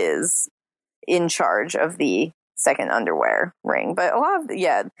Maria is in charge of the second underwear ring. But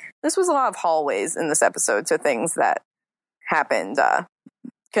this was a lot of hallways in this episode to things that happened,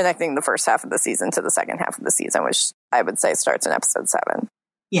 connecting the first half of the season to the second half of the season, which I would say starts in episode 7.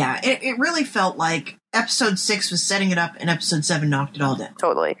 Yeah, it really felt like episode 6 was setting it up and episode 7 knocked it all down.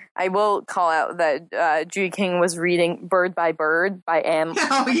 Totally. I will call out that Judy King was reading Bird by Bird by Anne.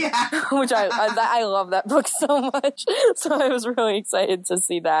 Oh, yeah. Which I love that book so much. So I was really excited to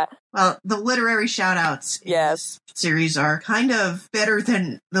see that. Well, the literary shout-outs in this series are kind of better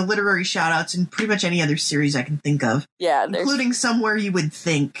than the literary shout-outs in pretty much any other series I can think of. Yeah. Including somewhere you would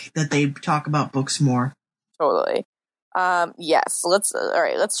think that they talk about books more. Totally. Yes, let's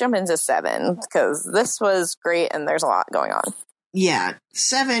jump into 7 because this was great and there's a lot going on. Yeah,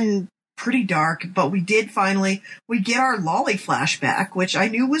 7, pretty dark, but we get our Lolly flashback, which I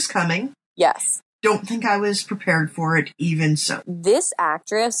knew was coming. Yes. Don't think I was prepared for it, even so. This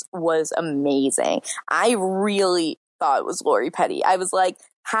actress was amazing. I really thought it was Lori Petty. I was like,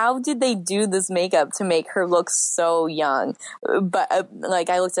 how did they do this makeup to make her look so young? But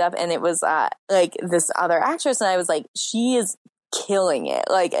I looked it up and it was this other actress and I was like, she is killing it.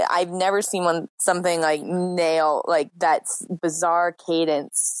 Like, I've never seen something like nail like that bizarre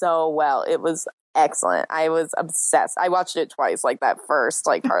cadence so well. It was excellent. I was obsessed. I watched it twice, like that first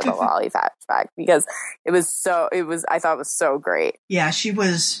part of the Lolly flashback because I thought it was so great. Yeah, she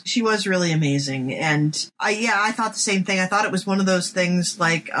was really amazing. And I thought the same thing. I thought it was one of those things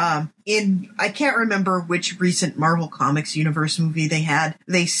I can't remember which recent Marvel Comics universe movie they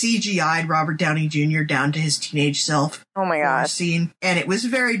CGI'd Robert Downey Jr. down to his teenage self. Oh my gosh. Scene. And it was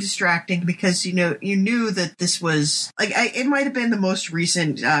very distracting because, you knew that this was it might have been the most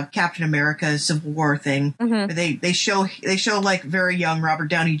recent Captain America Civil War thing. Mm-hmm. They show very young Robert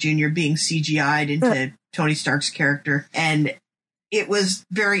Downey Jr. being CGI'd into Tony Stark's character. And it was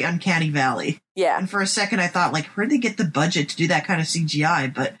very Uncanny Valley. Yeah. And for a second I thought, where'd they get the budget to do that kind of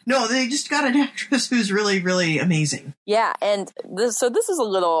CGI? But no, they just got an actress who's really, really amazing. Yeah, and this is a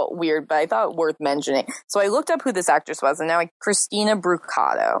little weird, but I thought worth mentioning. So I looked up who this actress was, and now Christina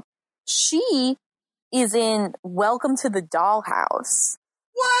Brucato. She is in Welcome to the Dollhouse.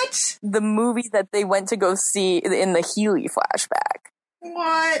 What? The movie that they went to go see in the Healy flashback.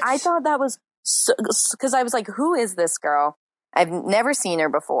 What? I thought that was because I was like, who is this girl? I've never seen her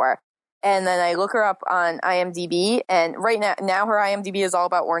before. And then I look her up on IMDb, and right now her IMDb is all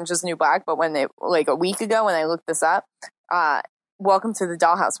about Orange is the New Black, but a week ago when I looked this up, Welcome to the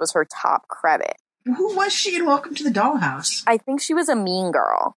Dollhouse was her top credit. Who was she in Welcome to the Dollhouse? I think she was a mean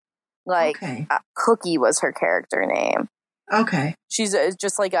girl. Okay. Cookie was her character name. Okay. She's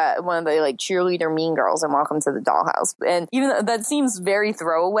just one of the cheerleader mean girls in Welcome to the Dollhouse. And even though that seems very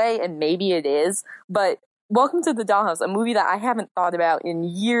throwaway, and maybe it is, but Welcome to the Dollhouse, a movie that I haven't thought about in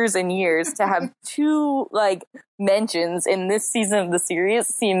years and years, to have two like mentions in this season of the series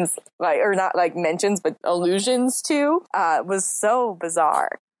seems like, or not like mentions, but allusions to, was so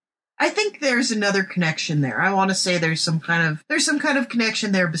bizarre. I think there's another connection there. I want to say there's some kind of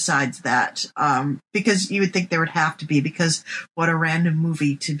connection there besides that, because you would think there would have to be, because what a random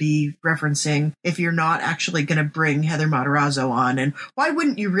movie to be referencing if you're not actually going to bring Heather Matarazzo on, and why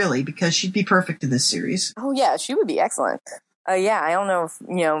wouldn't you really? Because she'd be perfect in this series. Oh yeah, she would be excellent. Yeah, I don't know if,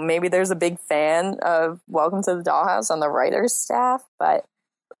 maybe there's a big fan of Welcome to the Dollhouse on the writers' staff, but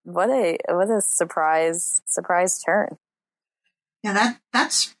what a surprise turn. Yeah,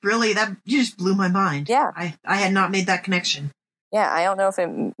 that's really, that you just blew my mind. Yeah. I had not made that connection. Yeah, I don't know if it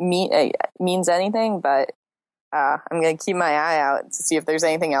means anything, but I'm going to keep my eye out to see if there's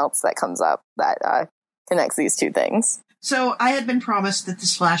anything else that comes up that connects these two things. So I had been promised that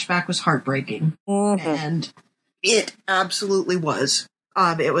this flashback was heartbreaking, and it absolutely was.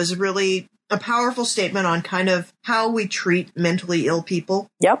 It was really a powerful statement on kind of how we treat mentally ill people.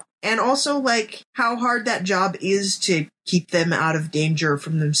 Yep. And also, like, how hard that job is to keep them out of danger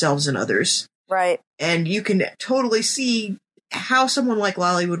from themselves and others. Right. And you can totally see how someone like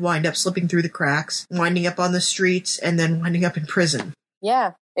Lolly would wind up slipping through the cracks, winding up on the streets, and then winding up in prison.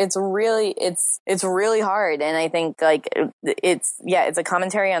 Yeah. It's really hard. And I think, like, it's a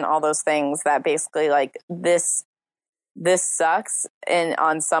commentary on all those things that basically, like, this sucks and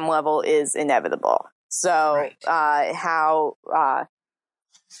on some level is inevitable. So, right.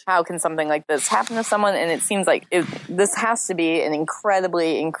 How can something like this happen to someone? And it seems like this has to be an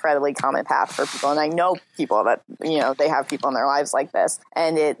incredibly, incredibly common path for people. And I know people that, they have people in their lives like this.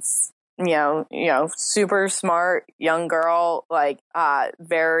 And it's, super smart young girl, like,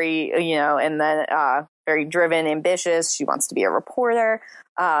 very, and then very driven, ambitious. She wants to be a reporter.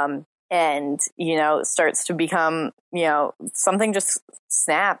 And, starts to become, something just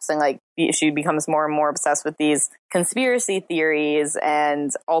snaps and, like, she becomes more and more obsessed with these conspiracy theories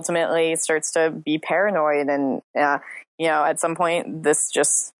and ultimately starts to be paranoid. And, at some point, this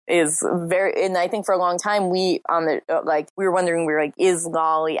just is very, and I think for a long time, we were wondering, is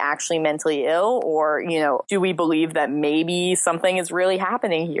Lolly actually mentally ill? Or, do we believe that maybe something is really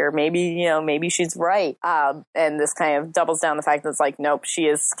happening here? Maybe she's right. And this kind of doubles down the fact that it's like, nope, she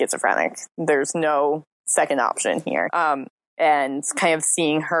is schizophrenic. There's no second option here. And kind of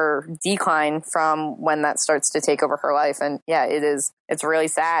seeing her decline from when that starts to take over her life. And yeah, it's really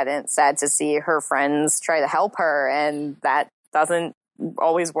sad, and it's sad to see her friends try to help her, and that doesn't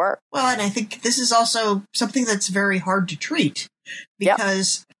always work. Well, and I think this is also something that's very hard to treat,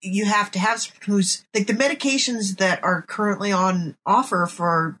 because you have to have someone who's, like, the medications that are currently on offer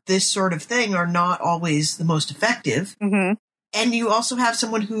for this sort of thing are not always the most effective. Mm-hmm. And you also have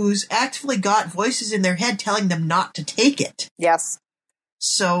someone who's actively got voices in their head telling them not to take it. Yes.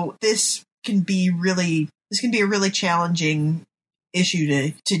 So this can be a really challenging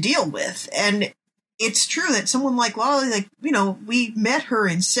issue to deal with. And it's true that someone like Lolly, like, we met her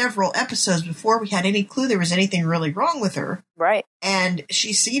in several episodes before we had any clue there was anything really wrong with her. Right. And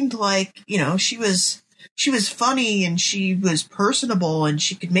she seemed like, she was funny, and she was personable, and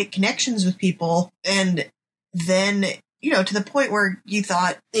she could make connections with people. And then, to the point where you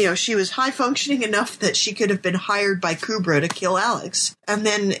thought, she was high functioning enough that she could have been hired by Kubra to kill Alex. And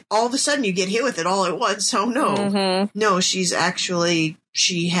then all of a sudden you get hit with it all at once. Oh no. Mm-hmm. No,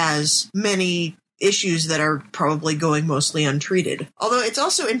 she has many issues that are probably going mostly untreated. Although it's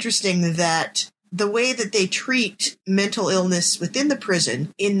also interesting that the way that they treat mental illness within the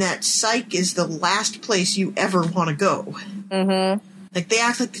prison, in that psych is the last place you ever want to go. Mm-hmm. Like, they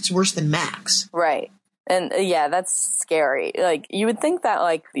act like it's worse than Max. Right. And that's scary. Like, you would think that,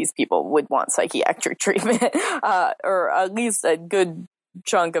 like, these people would want psychiatric treatment, or at least a good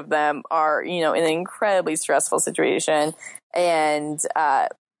chunk of them are, in an incredibly stressful situation. And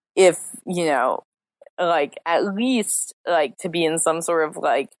if, like, at least, like, to be in some sort of,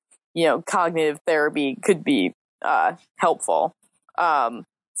 like, cognitive therapy could be helpful.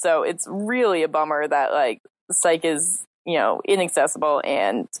 So it's really a bummer that, like, psych is, inaccessible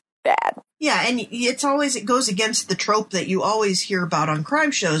and bad. Yeah, and it goes against the trope that you always hear about on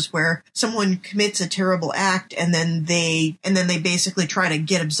crime shows, where someone commits a terrible act and then they basically try to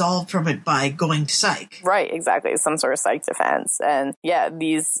get absolved from it by going to psych. Right, exactly. Some sort of psych defense. And yeah,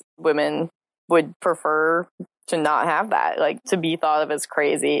 these women would prefer to not have that. Like, to be thought of as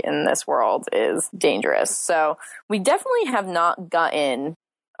crazy in this world is dangerous. So we definitely have not gotten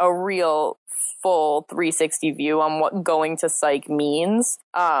a real full 360 view on what going to psych means.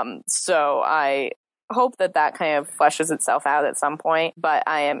 So I hope that kind of fleshes itself out at some point, but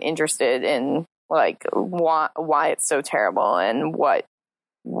I am interested in like why it's so terrible and what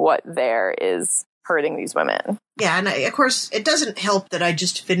there is hurting these women. Yeah, and of course, it doesn't help that I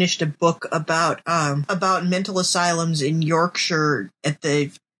just finished a book about mental asylums in Yorkshire at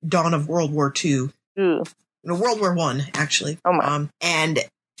the dawn of World War II. Ooh. No, World War I, actually. Oh my. And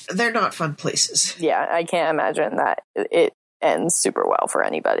they're not fun places. Yeah, I can't imagine that it ends super well for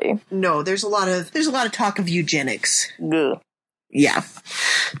anybody. No, there's a lot of talk of eugenics. Ugh. Yeah.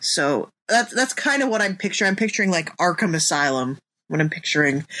 So that's kind of what I'm picturing. I'm picturing like Arkham Asylum when I'm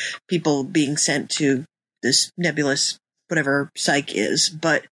picturing people being sent to this nebulous whatever psych is.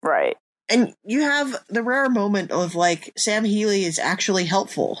 But right. And you have the rare moment of like Sam Healey is actually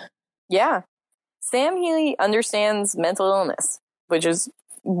helpful. Yeah. Sam Healey understands mental illness, which is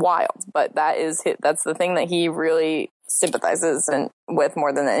wild, but that's the thing that he really sympathizes with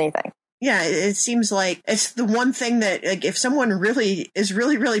more than anything. Yeah, it seems like it's the one thing that, like, if someone really is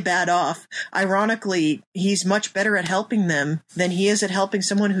really, really bad off, ironically, he's much better at helping them than he is at helping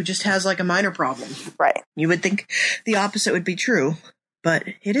someone who just has, like, a minor problem. Right. You would think the opposite would be true, but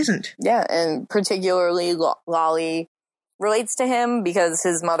it isn't. Yeah, and particularly Lolly relates to him because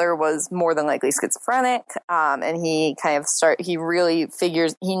his mother was more than likely schizophrenic, and he really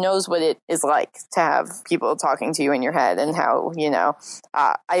figures, he knows what it is like to have people talking to you in your head and how,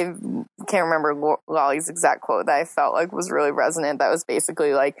 I can't remember Lolly's exact quote that I felt like was really resonant. That was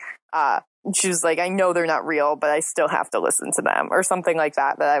basically like, she was like, I know they're not real, but I still have to listen to them, or something like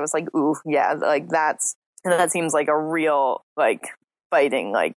that. That I was like, ooh, yeah, like that seems like a real, like,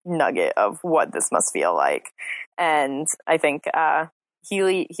 biting, like, nugget of what this must feel like. And I think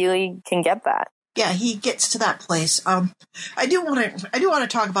Healey can get that. Yeah, he gets to that place. I do want to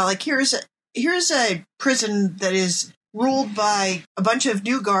talk about, like, here's a prison that is ruled by a bunch of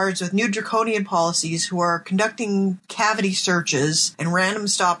new guards with new draconian policies who are conducting cavity searches and random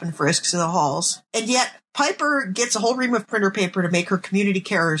stop and frisks in the halls. And yet Piper gets a whole ream of printer paper to make her community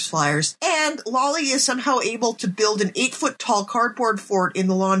carers flyers, and Lolly is somehow able to build an 8-foot-tall cardboard fort in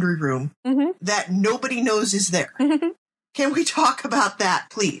the laundry room that nobody knows is there. Can we talk about that,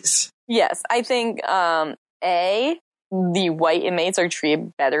 please? Yes, I think, A, the white inmates are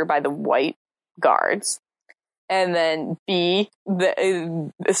treated better by the white guards, and then B,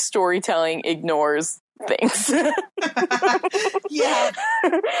 the storytelling ignores things. Yeah.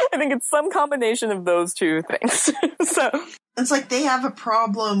 I think it's some combination of those two things. So it's like they have a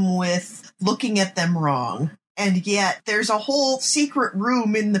problem with looking at them wrong, and yet there's a whole secret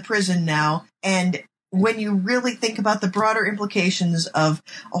room in the prison now, and when you really think about the broader implications of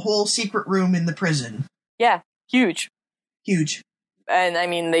a whole secret room in the prison. Yeah, huge. And I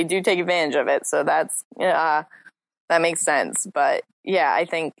mean, they do take advantage of it, so that's that makes sense. But yeah, I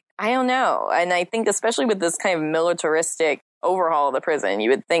don't know. And I think especially with this kind of militaristic overhaul of the prison, you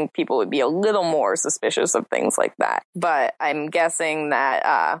would think people would be a little more suspicious of things like that. But I'm guessing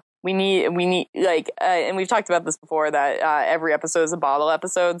that we need like, and we've talked about this before, that every episode is a bottle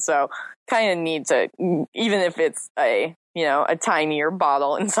episode. So kind of need to, even if it's a tinier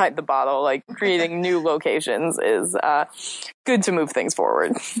bottle inside the bottle, like creating new locations is good to move things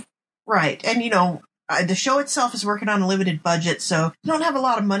forward. Right. And, the show itself is working on a limited budget, so we don't have a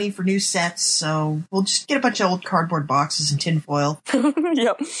lot of money for new sets, so we'll just get a bunch of old cardboard boxes and tinfoil.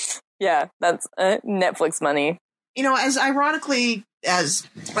 Yep. Yeah, that's Netflix money. As ironically as,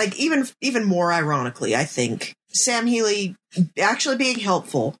 like, even more ironically, I think, Sam Healey actually being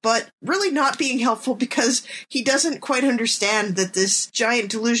helpful, but really not being helpful because he doesn't quite understand that this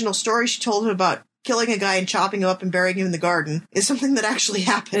giant delusional story she told him about killing a guy and chopping him up and burying him in the garden is something that actually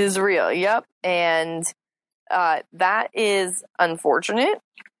happened. It is real, yep. And that is unfortunate,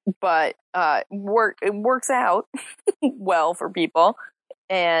 but it works out well for people.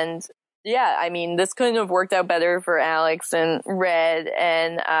 And yeah, I mean, this couldn't have worked out better for Alex and Red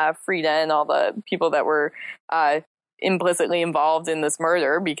and Frida and all the people that were implicitly involved in this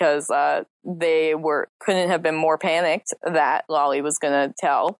murder, because they couldn't have been more panicked that Lolly was going to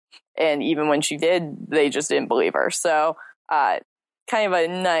tell. And even when she did, they just didn't believe her. So kind of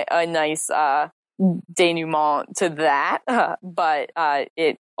a nice denouement to that. But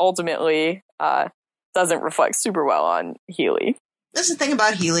it ultimately doesn't reflect super well on Healey. That's the thing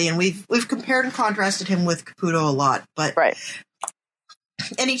about Healey, and we've compared and contrasted him with Caputo a lot. But right.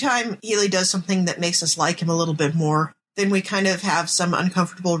 Anytime Healey does something that makes us like him a little bit more, then we kind of have some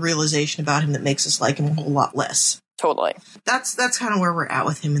uncomfortable realization about him that makes us like him a whole lot less. Totally. That's kind of where we're at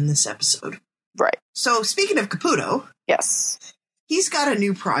with him in this episode. Right. So speaking of Caputo, yes, he's got a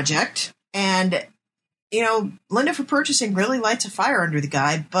new project, and Linda for Purchasing really lights a fire under the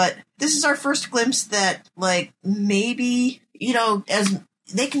guy. But this is our first glimpse that, like, maybe as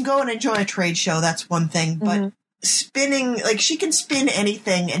they can go and enjoy a trade show. That's one thing, but spinning, like, she can spin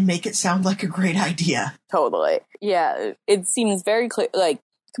anything and make it sound like a great idea. Totally. Yeah, it seems very clear. Like,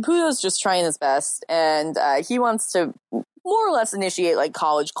 Caputo's just trying his best, and he wants to more or less initiate, like,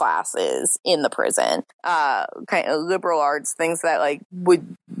 college classes in the prison. Kind of liberal arts, things that, like,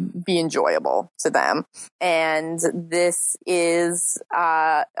 would be enjoyable to them. And this is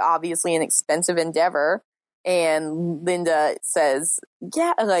obviously an expensive endeavor. And Linda says,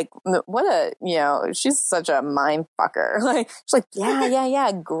 yeah, like, what a, you know, she's such a mind fucker. Like, she's like,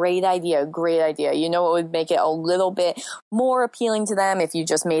 yeah, great idea. You know, it would make it a little bit more appealing to them if you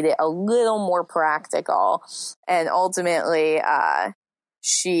just made it a little more practical. And ultimately,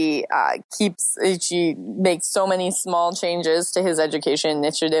 she makes so many small changes to his education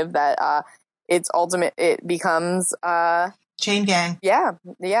initiative that it becomes chain gang. Yeah,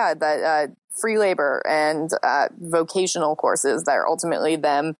 that free labor and vocational courses that are ultimately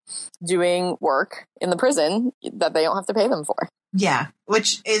them doing work in the prison that they don't have to pay them for. Yeah,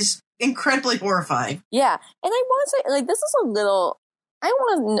 which is incredibly horrifying. Yeah, and I want to say, like, this is a little, I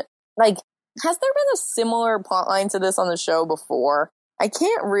want to, like, has there been a similar plotline to this on the show before? I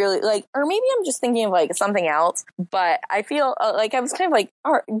can't really, like, or maybe I'm just thinking of, like, something else, but I feel like I was kind of like,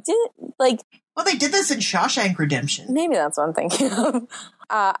 well, they did this in Shawshank Redemption. Maybe that's what I'm thinking of.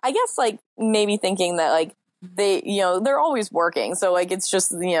 I guess, like, maybe thinking that, like, they, you know, they're always working. So, like, it's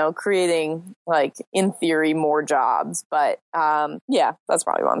just, you know, creating, like, in theory, more jobs. But, yeah, that's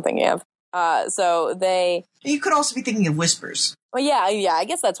probably what I'm thinking of. So they... You could also be thinking of Whispers. Well, yeah, I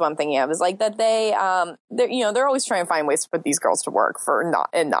guess that's what I'm thinking of, is, like, that they're always trying to find ways to put these girls to work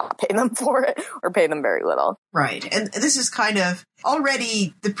not pay them for it, or pay them very little. Right. And this is kind of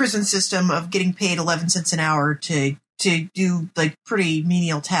already the prison system of getting paid 11 cents an hour to do, like, pretty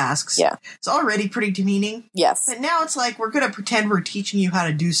menial tasks. Yeah. It's already pretty demeaning. Yes. But now it's like, we're going to pretend we're teaching you how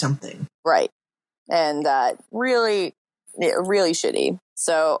to do something. Right. And really shitty.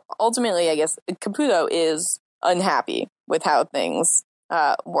 So ultimately, I guess Caputo is unhappy with how things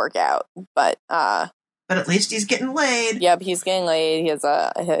work out. But at least he's getting laid. Yep, he's getting laid. He has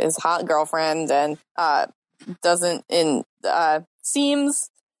his hot girlfriend, and seems,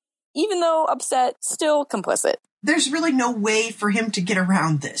 even though upset, still complicit. There's really no way for him to get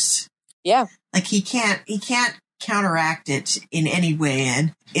around this. Yeah. Like, he can't counteract it in any way,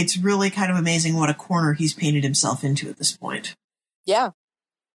 and it's really kind of amazing what a corner he's painted himself into at this point. Yeah.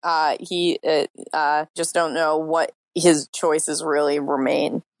 He just don't know what his choices really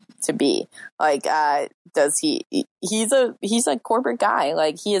remain to be. Like, he's a corporate guy.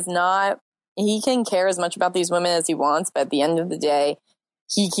 Like, he can care as much about these women as he wants, but at the end of the day,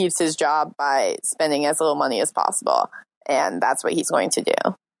 he keeps his job by spending as little money as possible. And that's what he's going to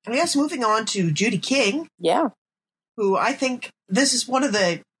do. I guess moving on to Judy King. Yeah. Who I think this is one of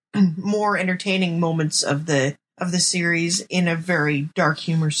the more entertaining moments of the series in a very dark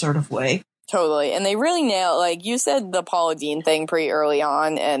humor sort of way. Totally. And they really nail, like, you said the Paula Deen thing pretty early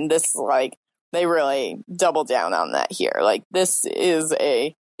on, and this, like, they really double down on that here. Like, this is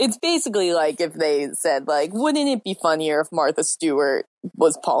it's basically like if they said, like, wouldn't it be funnier if Martha Stewart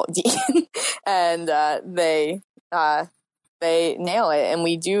was Paula Deen? And they nail it, and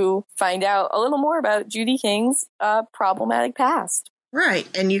we do find out a little more about Judy King's problematic past. Right,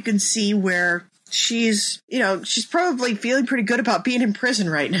 and you can see where she's probably feeling pretty good about being in prison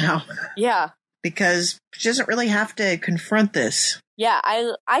right now. Yeah. Because she doesn't really have to confront this. Yeah,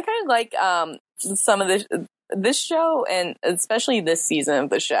 I kind of like some of this show, and especially this season of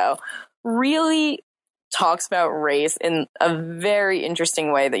the show, really talks about race in a very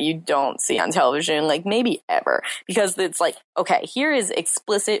interesting way that you don't see on television, like, maybe ever. Because it's like, okay, here is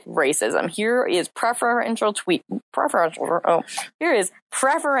explicit racism. Here is preferential treatment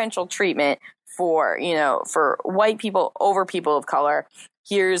for white people over people of color.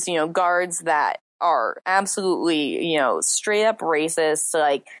 Here's, guards that are absolutely, straight up racist,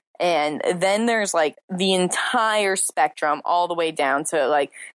 like, and then there's, like, the entire spectrum all the way down to,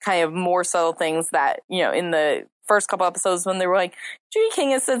 like, kind of more subtle things that, in the first couple episodes when they were like, Judy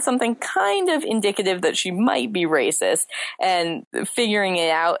King has said something kind of indicative that she might be racist, and figuring it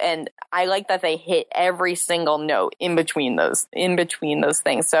out. And I like that they hit every single note in between those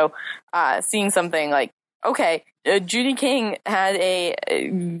things. So, seeing something like, okay, Judy King had a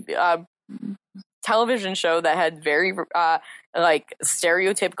television show that had very like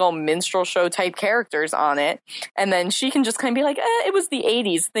stereotypical minstrel show type characters on it, and then she can just kind of be like, it was the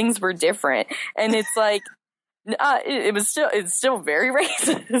 80s, things were different. And it's like, It's still very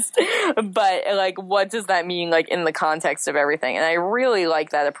racist, but like, what does that mean, like, in the context of everything? And I really like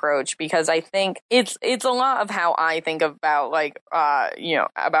that approach, because I think it's a lot of how I think about, like,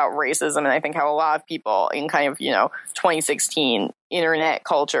 about racism, and I think how a lot of people in kind of 2016 internet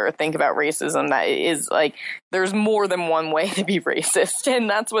culture think about racism, that it is like there's more than one way to be racist, and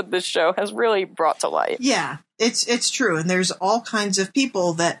that's what this show has really brought to light. Yeah. It's true, and there's all kinds of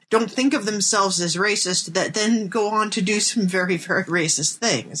people that don't think of themselves as racist that then go on to do some very, very racist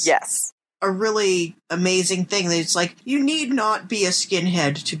things. Yes. A really amazing thing that it's like, you need not be a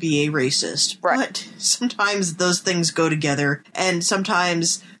skinhead to be a racist. Right. But sometimes those things go together, and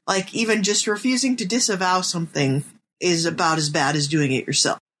sometimes, like, even just refusing to disavow something is about as bad as doing it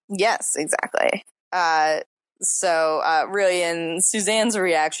yourself. Yes, exactly. So really, and Suzanne's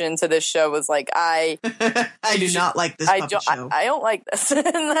reaction to this show was like, I do not like this puppet show. I don't like this. And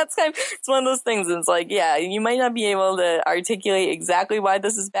that's it's one of those things. It's like, yeah, you might not be able to articulate exactly why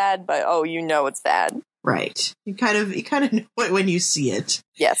this is bad, but it's bad. Right. You kind of know it when you see it.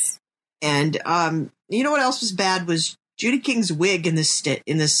 Yes. And you know what else was bad was Judy King's wig in this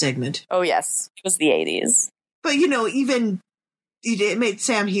segment. Oh yes, it was the 80s. But even it made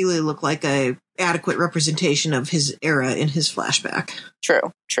Sam Healy look like a adequate representation of his era in his flashback.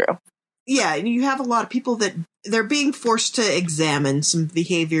 True. Yeah, you have a lot of people that they're being forced to examine some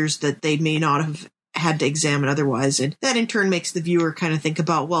behaviors that they may not have had to examine otherwise, and that in turn makes the viewer kind of think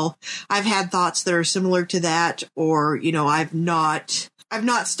about, well, I've had thoughts that are similar to that, or I've not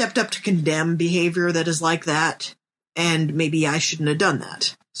stepped up to condemn behavior that is like that, and maybe I shouldn't have done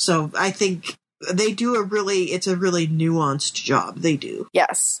that. So I think they do it's a really nuanced job. They do.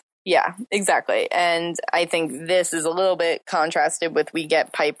 Yes. Yeah, exactly. And I think this is a little bit contrasted with, we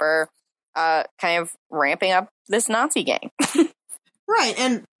get Piper kind of ramping up this Nazi gang. Right.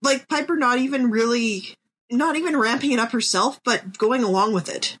 And like Piper not even ramping it up herself, but going along with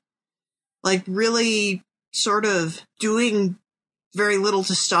it. Like really sort of doing very little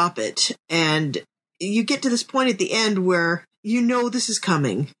to stop it. And you get to this point at the end where this is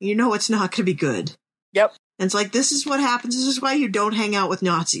coming. It's not going to be good. Yep. And it's like, this is what happens. This is why you don't hang out with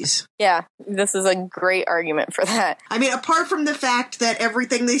Nazis. Yeah, this is a great argument for that. I mean, apart from the fact that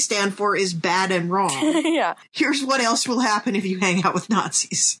everything they stand for is bad and wrong. Yeah. Here's what else will happen if you hang out with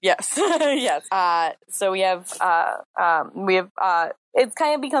Nazis. Yes. Yes. So we have, it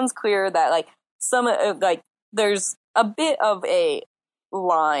kind of becomes clear that, like, there's a bit of a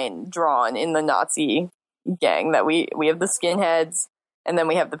line drawn in the Nazi gang, that we have the skinheads, and then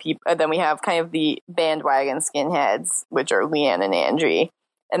we have then we have kind of the bandwagon skinheads, which are Leanne and Angie.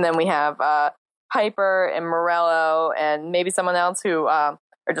 And then we have Piper and Morello and maybe someone else who are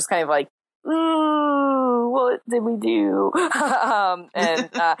just kind of like, ooh, what did we do? And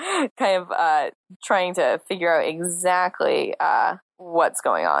kind of trying to figure out exactly what's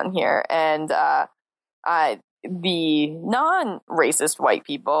going on here. And the non-racist white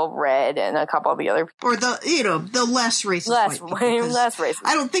people, Red and a couple of the other people. Or the less racist white people. Less racist.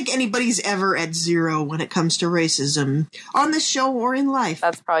 I don't think anybody's ever at zero when it comes to racism on this show or in life.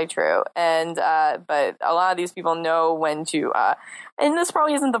 That's probably true. And, but a lot of these people know when to, and this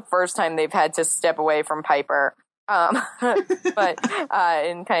probably isn't the first time they've had to step away from Piper. But,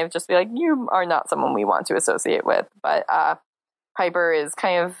 and kind of just be like, you are not someone we want to associate with. But, Piper is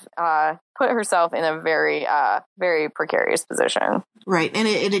kind of put herself in a very, very precarious position. Right, and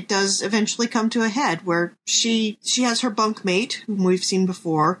it does eventually come to a head where she has her bunkmate, whom we've seen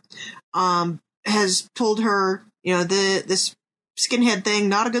before, has told her, this skinhead thing,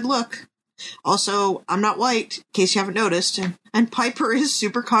 not a good look. Also, I'm not white, in case you haven't noticed. And Piper is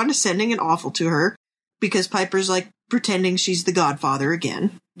super condescending and awful to her, because Piper's like pretending she's the godfather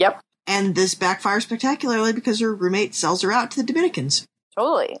again. Yep. And this backfires spectacularly because her roommate sells her out to the Dominicans.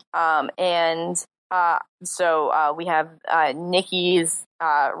 Totally. So we have Nikki's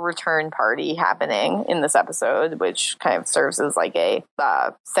return party happening in this episode, which kind of serves as like a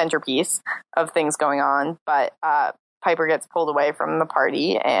centerpiece of things going on. But Piper gets pulled away from the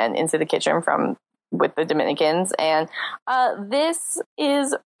party and into the kitchen with the Dominicans. And this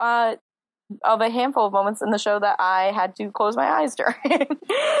is of a handful of moments in the show that I had to close my eyes during.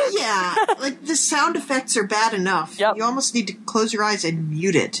 Yeah, like the sound effects are bad enough. Yep. You almost need to close your eyes and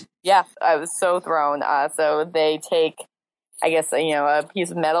mute it. Yeah, I was so thrown. So they take, I guess, a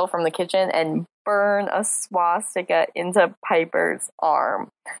piece of metal from the kitchen and burn a swastika into Piper's arm.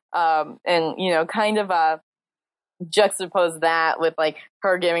 And, kind of juxtapose that with like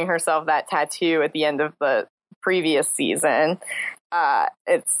her giving herself that tattoo at the end of the previous season.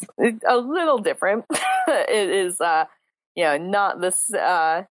 It's a little different. It is not this,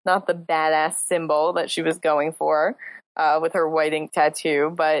 not the badass symbol that she was going for, with her white ink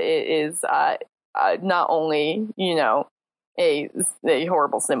tattoo, but it is, not only, a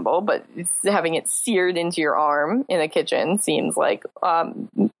horrible symbol, but having it seared into your arm in a kitchen seems like,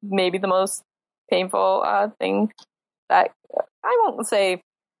 maybe the most painful, thing that I won't say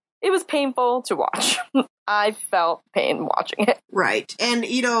it was painful to watch. I felt pain watching it. Right. And,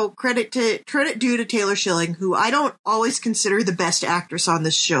 credit due to Taylor Schilling, who I don't always consider the best actress on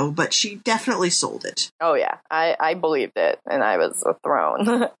this show, but she definitely sold it. Oh, yeah. I believed it, and I was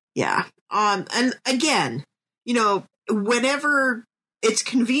thrown. Yeah. And again, whenever it's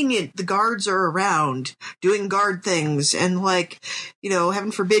convenient, the guards are around doing guard things, and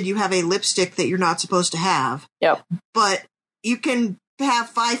heaven forbid you have a lipstick that you're not supposed to have. Yep. But you can have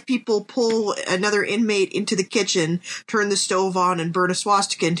 5 people pull another inmate into the kitchen, turn the stove on, and burn a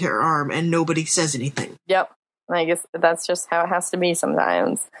swastika into her arm, and nobody says anything. Yep. I guess that's just how it has to be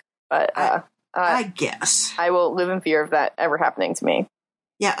sometimes. But I guess I will live in fear of that ever happening to me.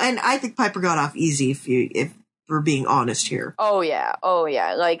 Yeah, and I think Piper got off easy if we're being honest here. Oh yeah.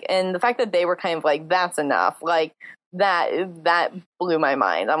 And the fact that they were kind of like, that's enough. That blew my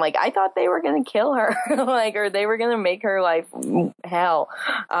mind. I'm like, I thought they were going to kill her, or they were going to make her life hell.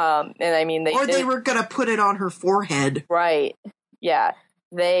 And I mean, they were going to put it on her forehead. Right. Yeah.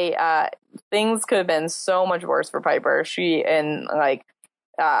 Things could have been so much worse for Piper.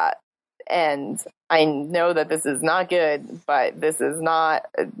 And I know that this is not good, but this is not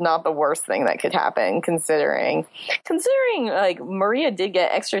the worst thing that could happen, considering Maria did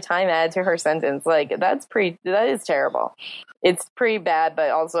get extra time added to her sentence. That is terrible. It's pretty bad, but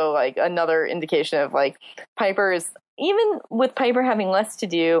also another indication of Piper is, even with Piper having less to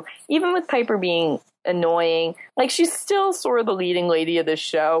do, even with Piper being annoying, she's still sort of the leading lady of this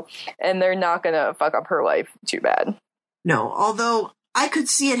show, and they're not gonna fuck up her life too bad. No, although I could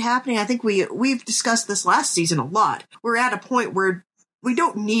see it happening. I think we've discussed this last season a lot. We're at a point where we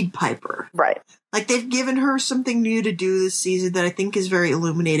don't need Piper. Right. They've given her something new to do this season that I think is very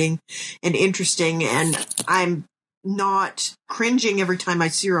illuminating and interesting, and I'm not cringing every time I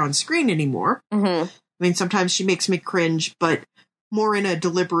see her on screen anymore. Mm-hmm. I mean, sometimes she makes me cringe, but more in a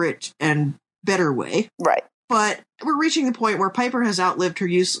deliberate and better way. Right. But we're reaching the point where Piper has outlived her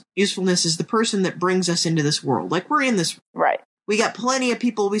usefulness as the person that brings us into this world. We're in this. Right. We got plenty of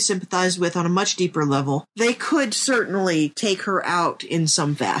people we sympathize with on a much deeper level. They could certainly take her out in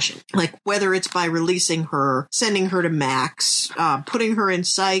some fashion. Whether it's by releasing her, sending her to Max, putting her in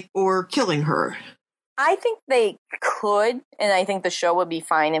psych, or killing her. I think they could, and I think the show would be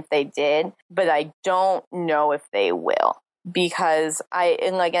fine if they did, but I don't know if they will. Because I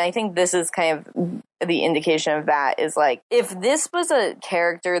think this is kind of the indication of that is if this was a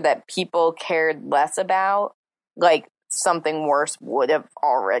character that people cared less about, something worse would have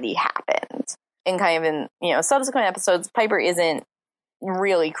already happened. And kind of in, subsequent episodes, Piper isn't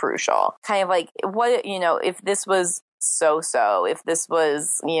really crucial. Kind of if this was So-So, if this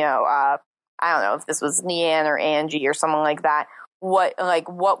was, I don't know, if this was Leanne or Angie or someone like that,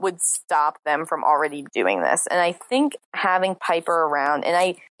 what would stop them from already doing this? And I think having Piper around,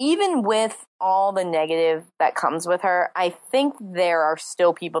 and even with all the negative that comes with her, I think there are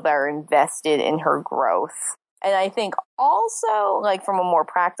still people that are invested in her growth. And I think also, from a more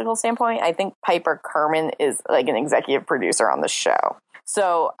practical standpoint, I think Piper Kerman is an executive producer on the show.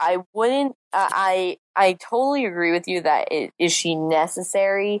 So I wouldn't, I totally agree with you that is she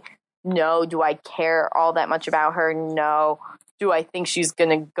necessary? No. Do I care all that much about her? No. Do I think she's going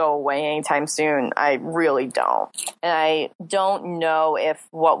to go away anytime soon? I really don't. And I don't know if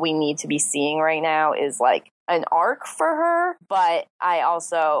what we need to be seeing right now is an arc for her, but I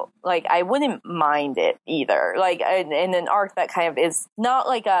also I wouldn't mind it either. And an arc that kind of is not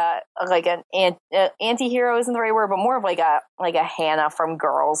an anti-hero isn't the right word, but more of a Hannah from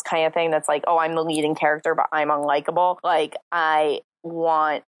Girls kind of thing. That's oh, I'm the leading character, but I'm unlikable. I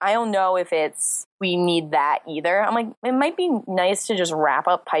don't know if we need that either. I'm it might be nice to just wrap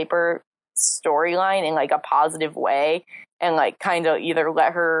up Piper's storyline in a positive way and kind of either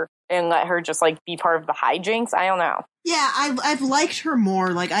let her just be part of the hijinks. I don't know. Yeah, I've liked her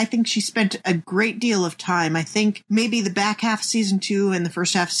more. I think she spent a great deal of time. I think maybe the back half of season 2 and the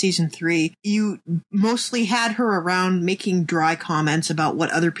first half of season 3, you mostly had her around making dry comments about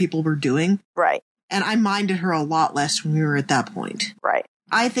what other people were doing. Right. And I minded her a lot less when we were at that point. Right.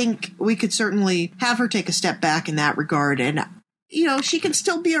 I think we could certainly have her take a step back in that regard. And, she can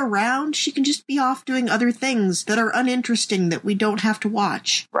still be around. She can just be off doing other things that are uninteresting that we don't have to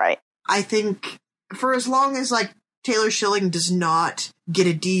watch. Right. I think for as long as, Taylor Schilling does not get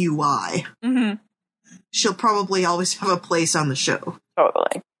a DUI, mm-hmm. she'll probably always have a place on the show.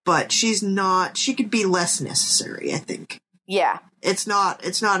 Totally. But she could be less necessary, I think. Yeah. It's not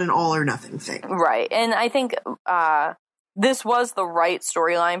an all or nothing thing. Right. And I think this was the right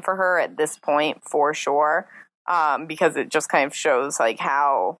storyline for her at this point, for sure. Because it just kind of shows like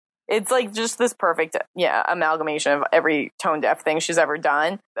how it's like just this perfect amalgamation of every tone deaf thing she's ever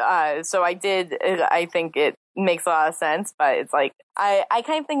done. So I think it makes a lot of sense, but it's like I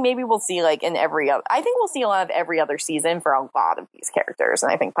kind of think maybe we'll see like I think we'll see a lot of every other season for a lot of these characters,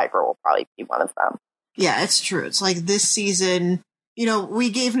 and I think Piper will probably be one of them. Yeah, it's true. It's like this season, we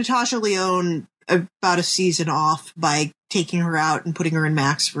gave Natasha Lyonne about a season off by taking her out and putting her in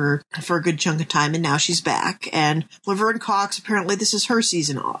Max for a good chunk of time, and now she's back. And Laverne Cox, apparently this is her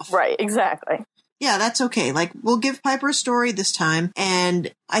season off. Right, exactly. Yeah, that's okay. Like, we'll give Piper a story this time,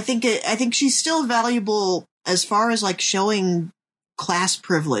 and I think she's still valuable as far as like showing class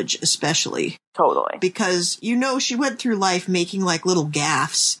privilege, especially. Totally. Because she went through life making like little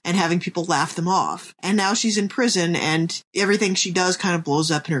gaffes and having people laugh them off. And now she's in prison and everything she does kind of blows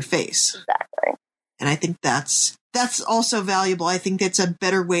up in her face. Exactly. And I think that's also valuable. I think it's a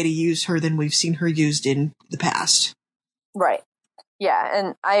better way to use her than we've seen her used in the past. Right. Yeah,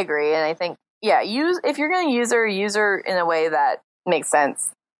 and I agree. And I think, if you're going to use her in a way that makes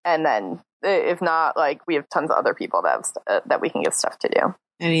sense. And then if not, like, we have tons of other people that we can give stuff to do.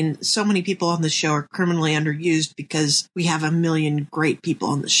 I mean, so many people on the show are criminally underused because we have a million great people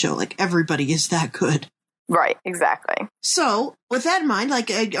on the show. Like, everybody is that good. Right, exactly. So, with that in mind,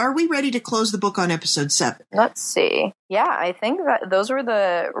 like, are we ready to close the book on episode 7? Let's see. Yeah, I think that those were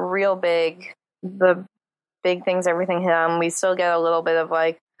the big things everything hit on. We still get a little bit of,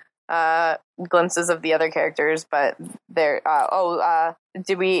 like, glimpses of the other characters, but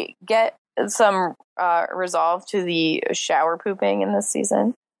did we get some resolve to the shower pooping in this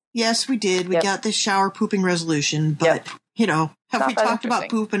season? Yes, we did. We got the shower pooping resolution, but, have we talked about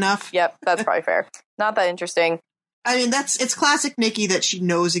poop enough? Yep, that's probably fair. Not that interesting. I mean, it's classic Nikki that she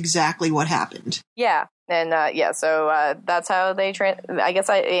knows exactly what happened. Yeah, and so that's how they I guess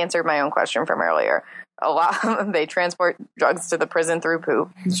I answered my own question from earlier. A lot they transport drugs to the prison through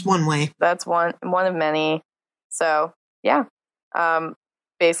poop. It's one way. That's one of many. So, yeah.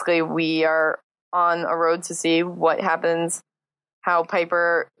 Basically, we are on a road to see what happens, how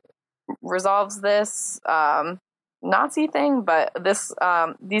Piper resolves this Nazi thing, but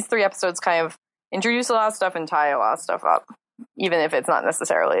these 3 episodes kind of introduce a lot of stuff and tie a lot of stuff up, even if it's not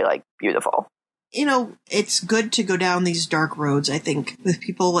necessarily, like, beautiful. It's good to go down these dark roads, I think, with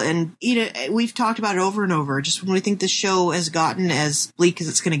people, and we've talked about it over and over. Just when we think the show has gotten as bleak as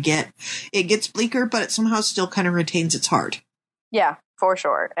it's going to get, it gets bleaker, but it somehow still kind of retains its heart. Yeah, for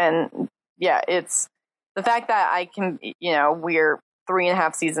sure. And yeah, it's the fact that I can, we're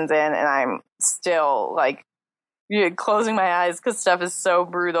 3.5 seasons in and I'm still like closing my eyes because stuff is so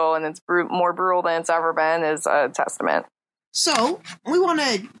brutal and it's more brutal than it's ever been is a testament. So we want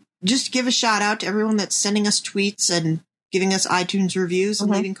to just give a shout out to everyone that's sending us tweets and giving us iTunes reviews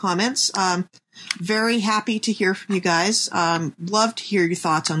and leaving comments. Very happy to hear from you guys. Love to hear your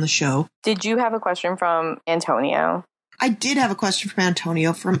thoughts on the show. Did you have a question from Antonio? I did have a question from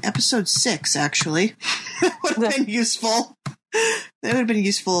Antonio from episode 6, actually. That would have been useful. That would have been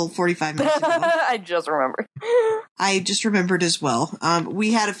useful 45 minutes ago. I just remembered as well.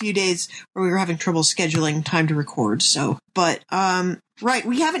 We had a few days where we were having trouble scheduling time to record, right,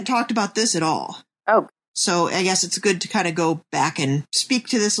 we haven't talked about this at all. Oh. So I guess it's good to kind of go back and speak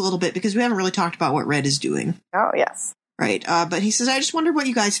to this a little bit because we haven't really talked about what Red is doing. Oh, yes. Right, but he says, I just wondered what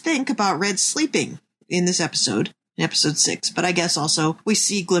you guys think about Red sleeping in this episode. In episode 6, but I guess also we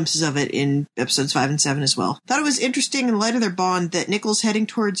see glimpses of it in episodes 5 and 7 as well. Thought it was interesting in light of their bond that Nichols heading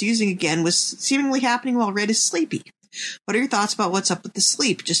towards using again was seemingly happening while Red is sleepy. What are your thoughts about what's up with the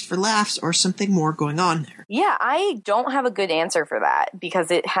sleep, just for laughs or something more going on there? Yeah, I don't have a good answer for that because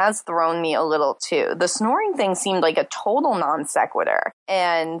it has thrown me a little too. The snoring thing seemed like a total non sequitur,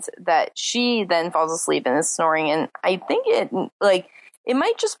 and that she then falls asleep and is snoring, and I think it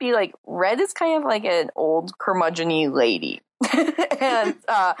might just be like Red is kind of like an old curmudgeon-y lady. And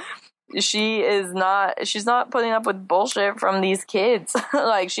she's not putting up with bullshit from these kids.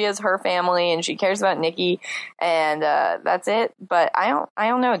 Like, she has her family and she cares about Nikki and that's it. But I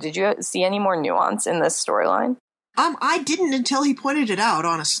don't know. Did you see any more nuance in this storyline? I didn't until he pointed it out,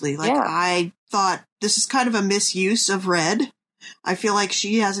 honestly. I thought this is kind of a misuse of Red. I feel like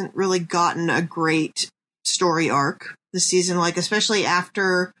she hasn't really gotten a great story arc this season, like especially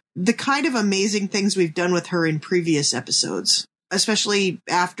after the kind of amazing things we've done with her in previous episodes, especially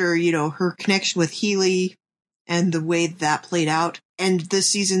after, her connection with Healy and the way that played out. And this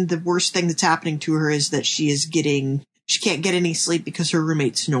season, the worst thing that's happening to her is that she can't get any sleep because her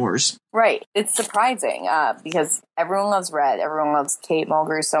roommate snores. Right. It's surprising because everyone loves Red. Everyone loves Kate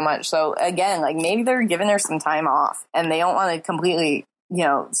Mulgrew so much. So again, like maybe they're giving her some time off and they don't want to completely,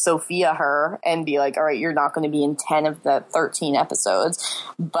 Sophia her and be like, all right, you're not going to be in 10 of the 13 episodes,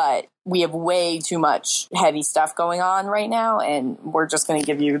 but we have way too much heavy stuff going on right now. And we're just going to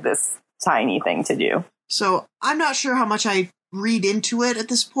give you this tiny thing to do. So I'm not sure how much I read into it at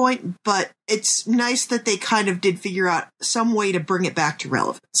this point, but it's nice that they kind of did figure out some way to bring it back to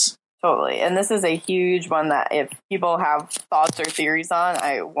relevance. Totally. And this is a huge one that if people have thoughts or theories on,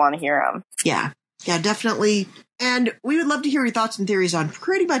 I want to hear them. Yeah, definitely. And we would love to hear your thoughts and theories on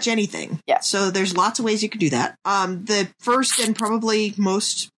pretty much anything. Yeah. So there's lots of ways you can do that. The first and probably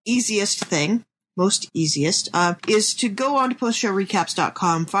most easiest is to go on to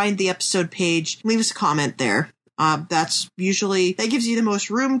postshowrecaps.com, find the episode page, leave us a comment there. That gives you the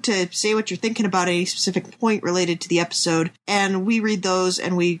most room to say what you're thinking about any specific point related to the episode, and we read those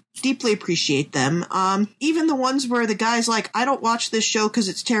and we deeply appreciate them. Even the ones where the guy's like, I don't watch this show because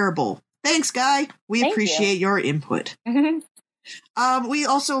it's terrible. Thanks, guy. We appreciate your input. We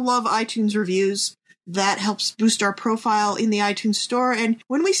also love iTunes reviews. That helps boost our profile in the iTunes store, and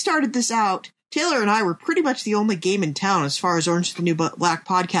when we started this out, Taylor and I were pretty much the only game in town as far as Orange is the New Black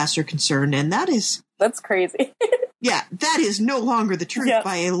podcasts are concerned, and that's crazy. Yeah, that is no longer the truth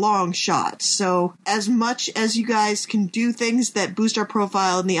by a long shot. So as much as you guys can do things that boost our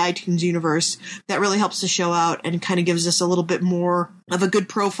profile in the iTunes universe, that really helps the show out and kind of gives us a little bit more of a good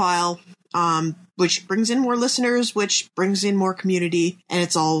profile, which brings in more listeners, which brings in more community, and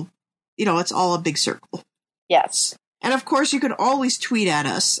it's all a big circle. Yes. And of course, you can always tweet at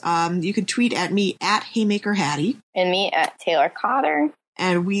us. You can tweet at me at Haymaker Hattie. And me at Taylor Cotter.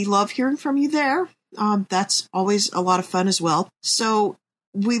 And we love hearing from you there. That's always a lot of fun as well. So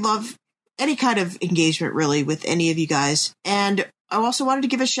we love any kind of engagement, really, with any of you guys. And I also wanted to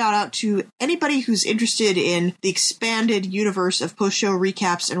give a shout out to anybody who's interested in the expanded universe of post-show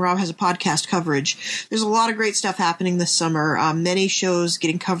recaps and Rob Has a Podcast coverage. There's a lot of great stuff happening this summer. Many shows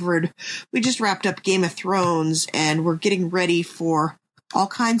getting covered. We just wrapped up Game of Thrones, and we're getting ready for all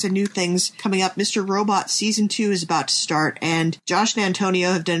kinds of new things coming up. Mr. Robot Season 2 is about to start, and Josh and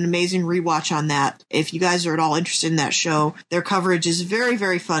Antonio have done an amazing rewatch on that. If you guys are at all interested in that show, their coverage is very,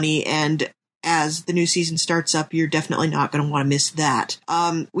 very funny, and as the new season starts up, you're definitely not going to want to miss that.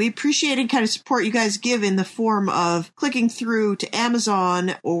 We appreciate any kind of support you guys give in the form of clicking through to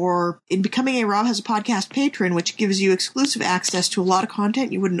Amazon or in becoming a Rob Has a Podcast patron, which gives you exclusive access to a lot of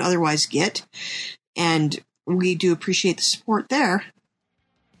content you wouldn't otherwise get. And we do appreciate the support there.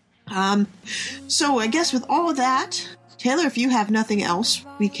 So I guess with all of that, Taylor, if you have nothing else,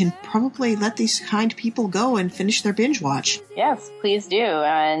 we can probably let these kind people go and finish their binge watch. Yes, please do.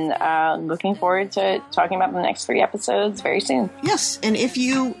 And looking forward to talking about the next 3 episodes very soon. Yes, and if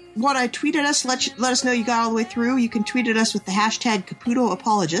you want to tweet at us, let us know you got all the way through. You can tweet at us with the hashtag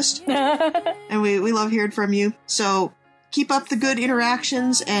CaputoApologist. And we love hearing from you. So keep up the good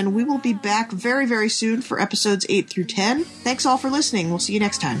interactions, and we will be back very, very soon for episodes 8 through 10. Thanks all for listening. We'll see you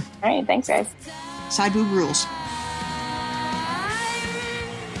next time. All right, thanks, guys. Side boob rules.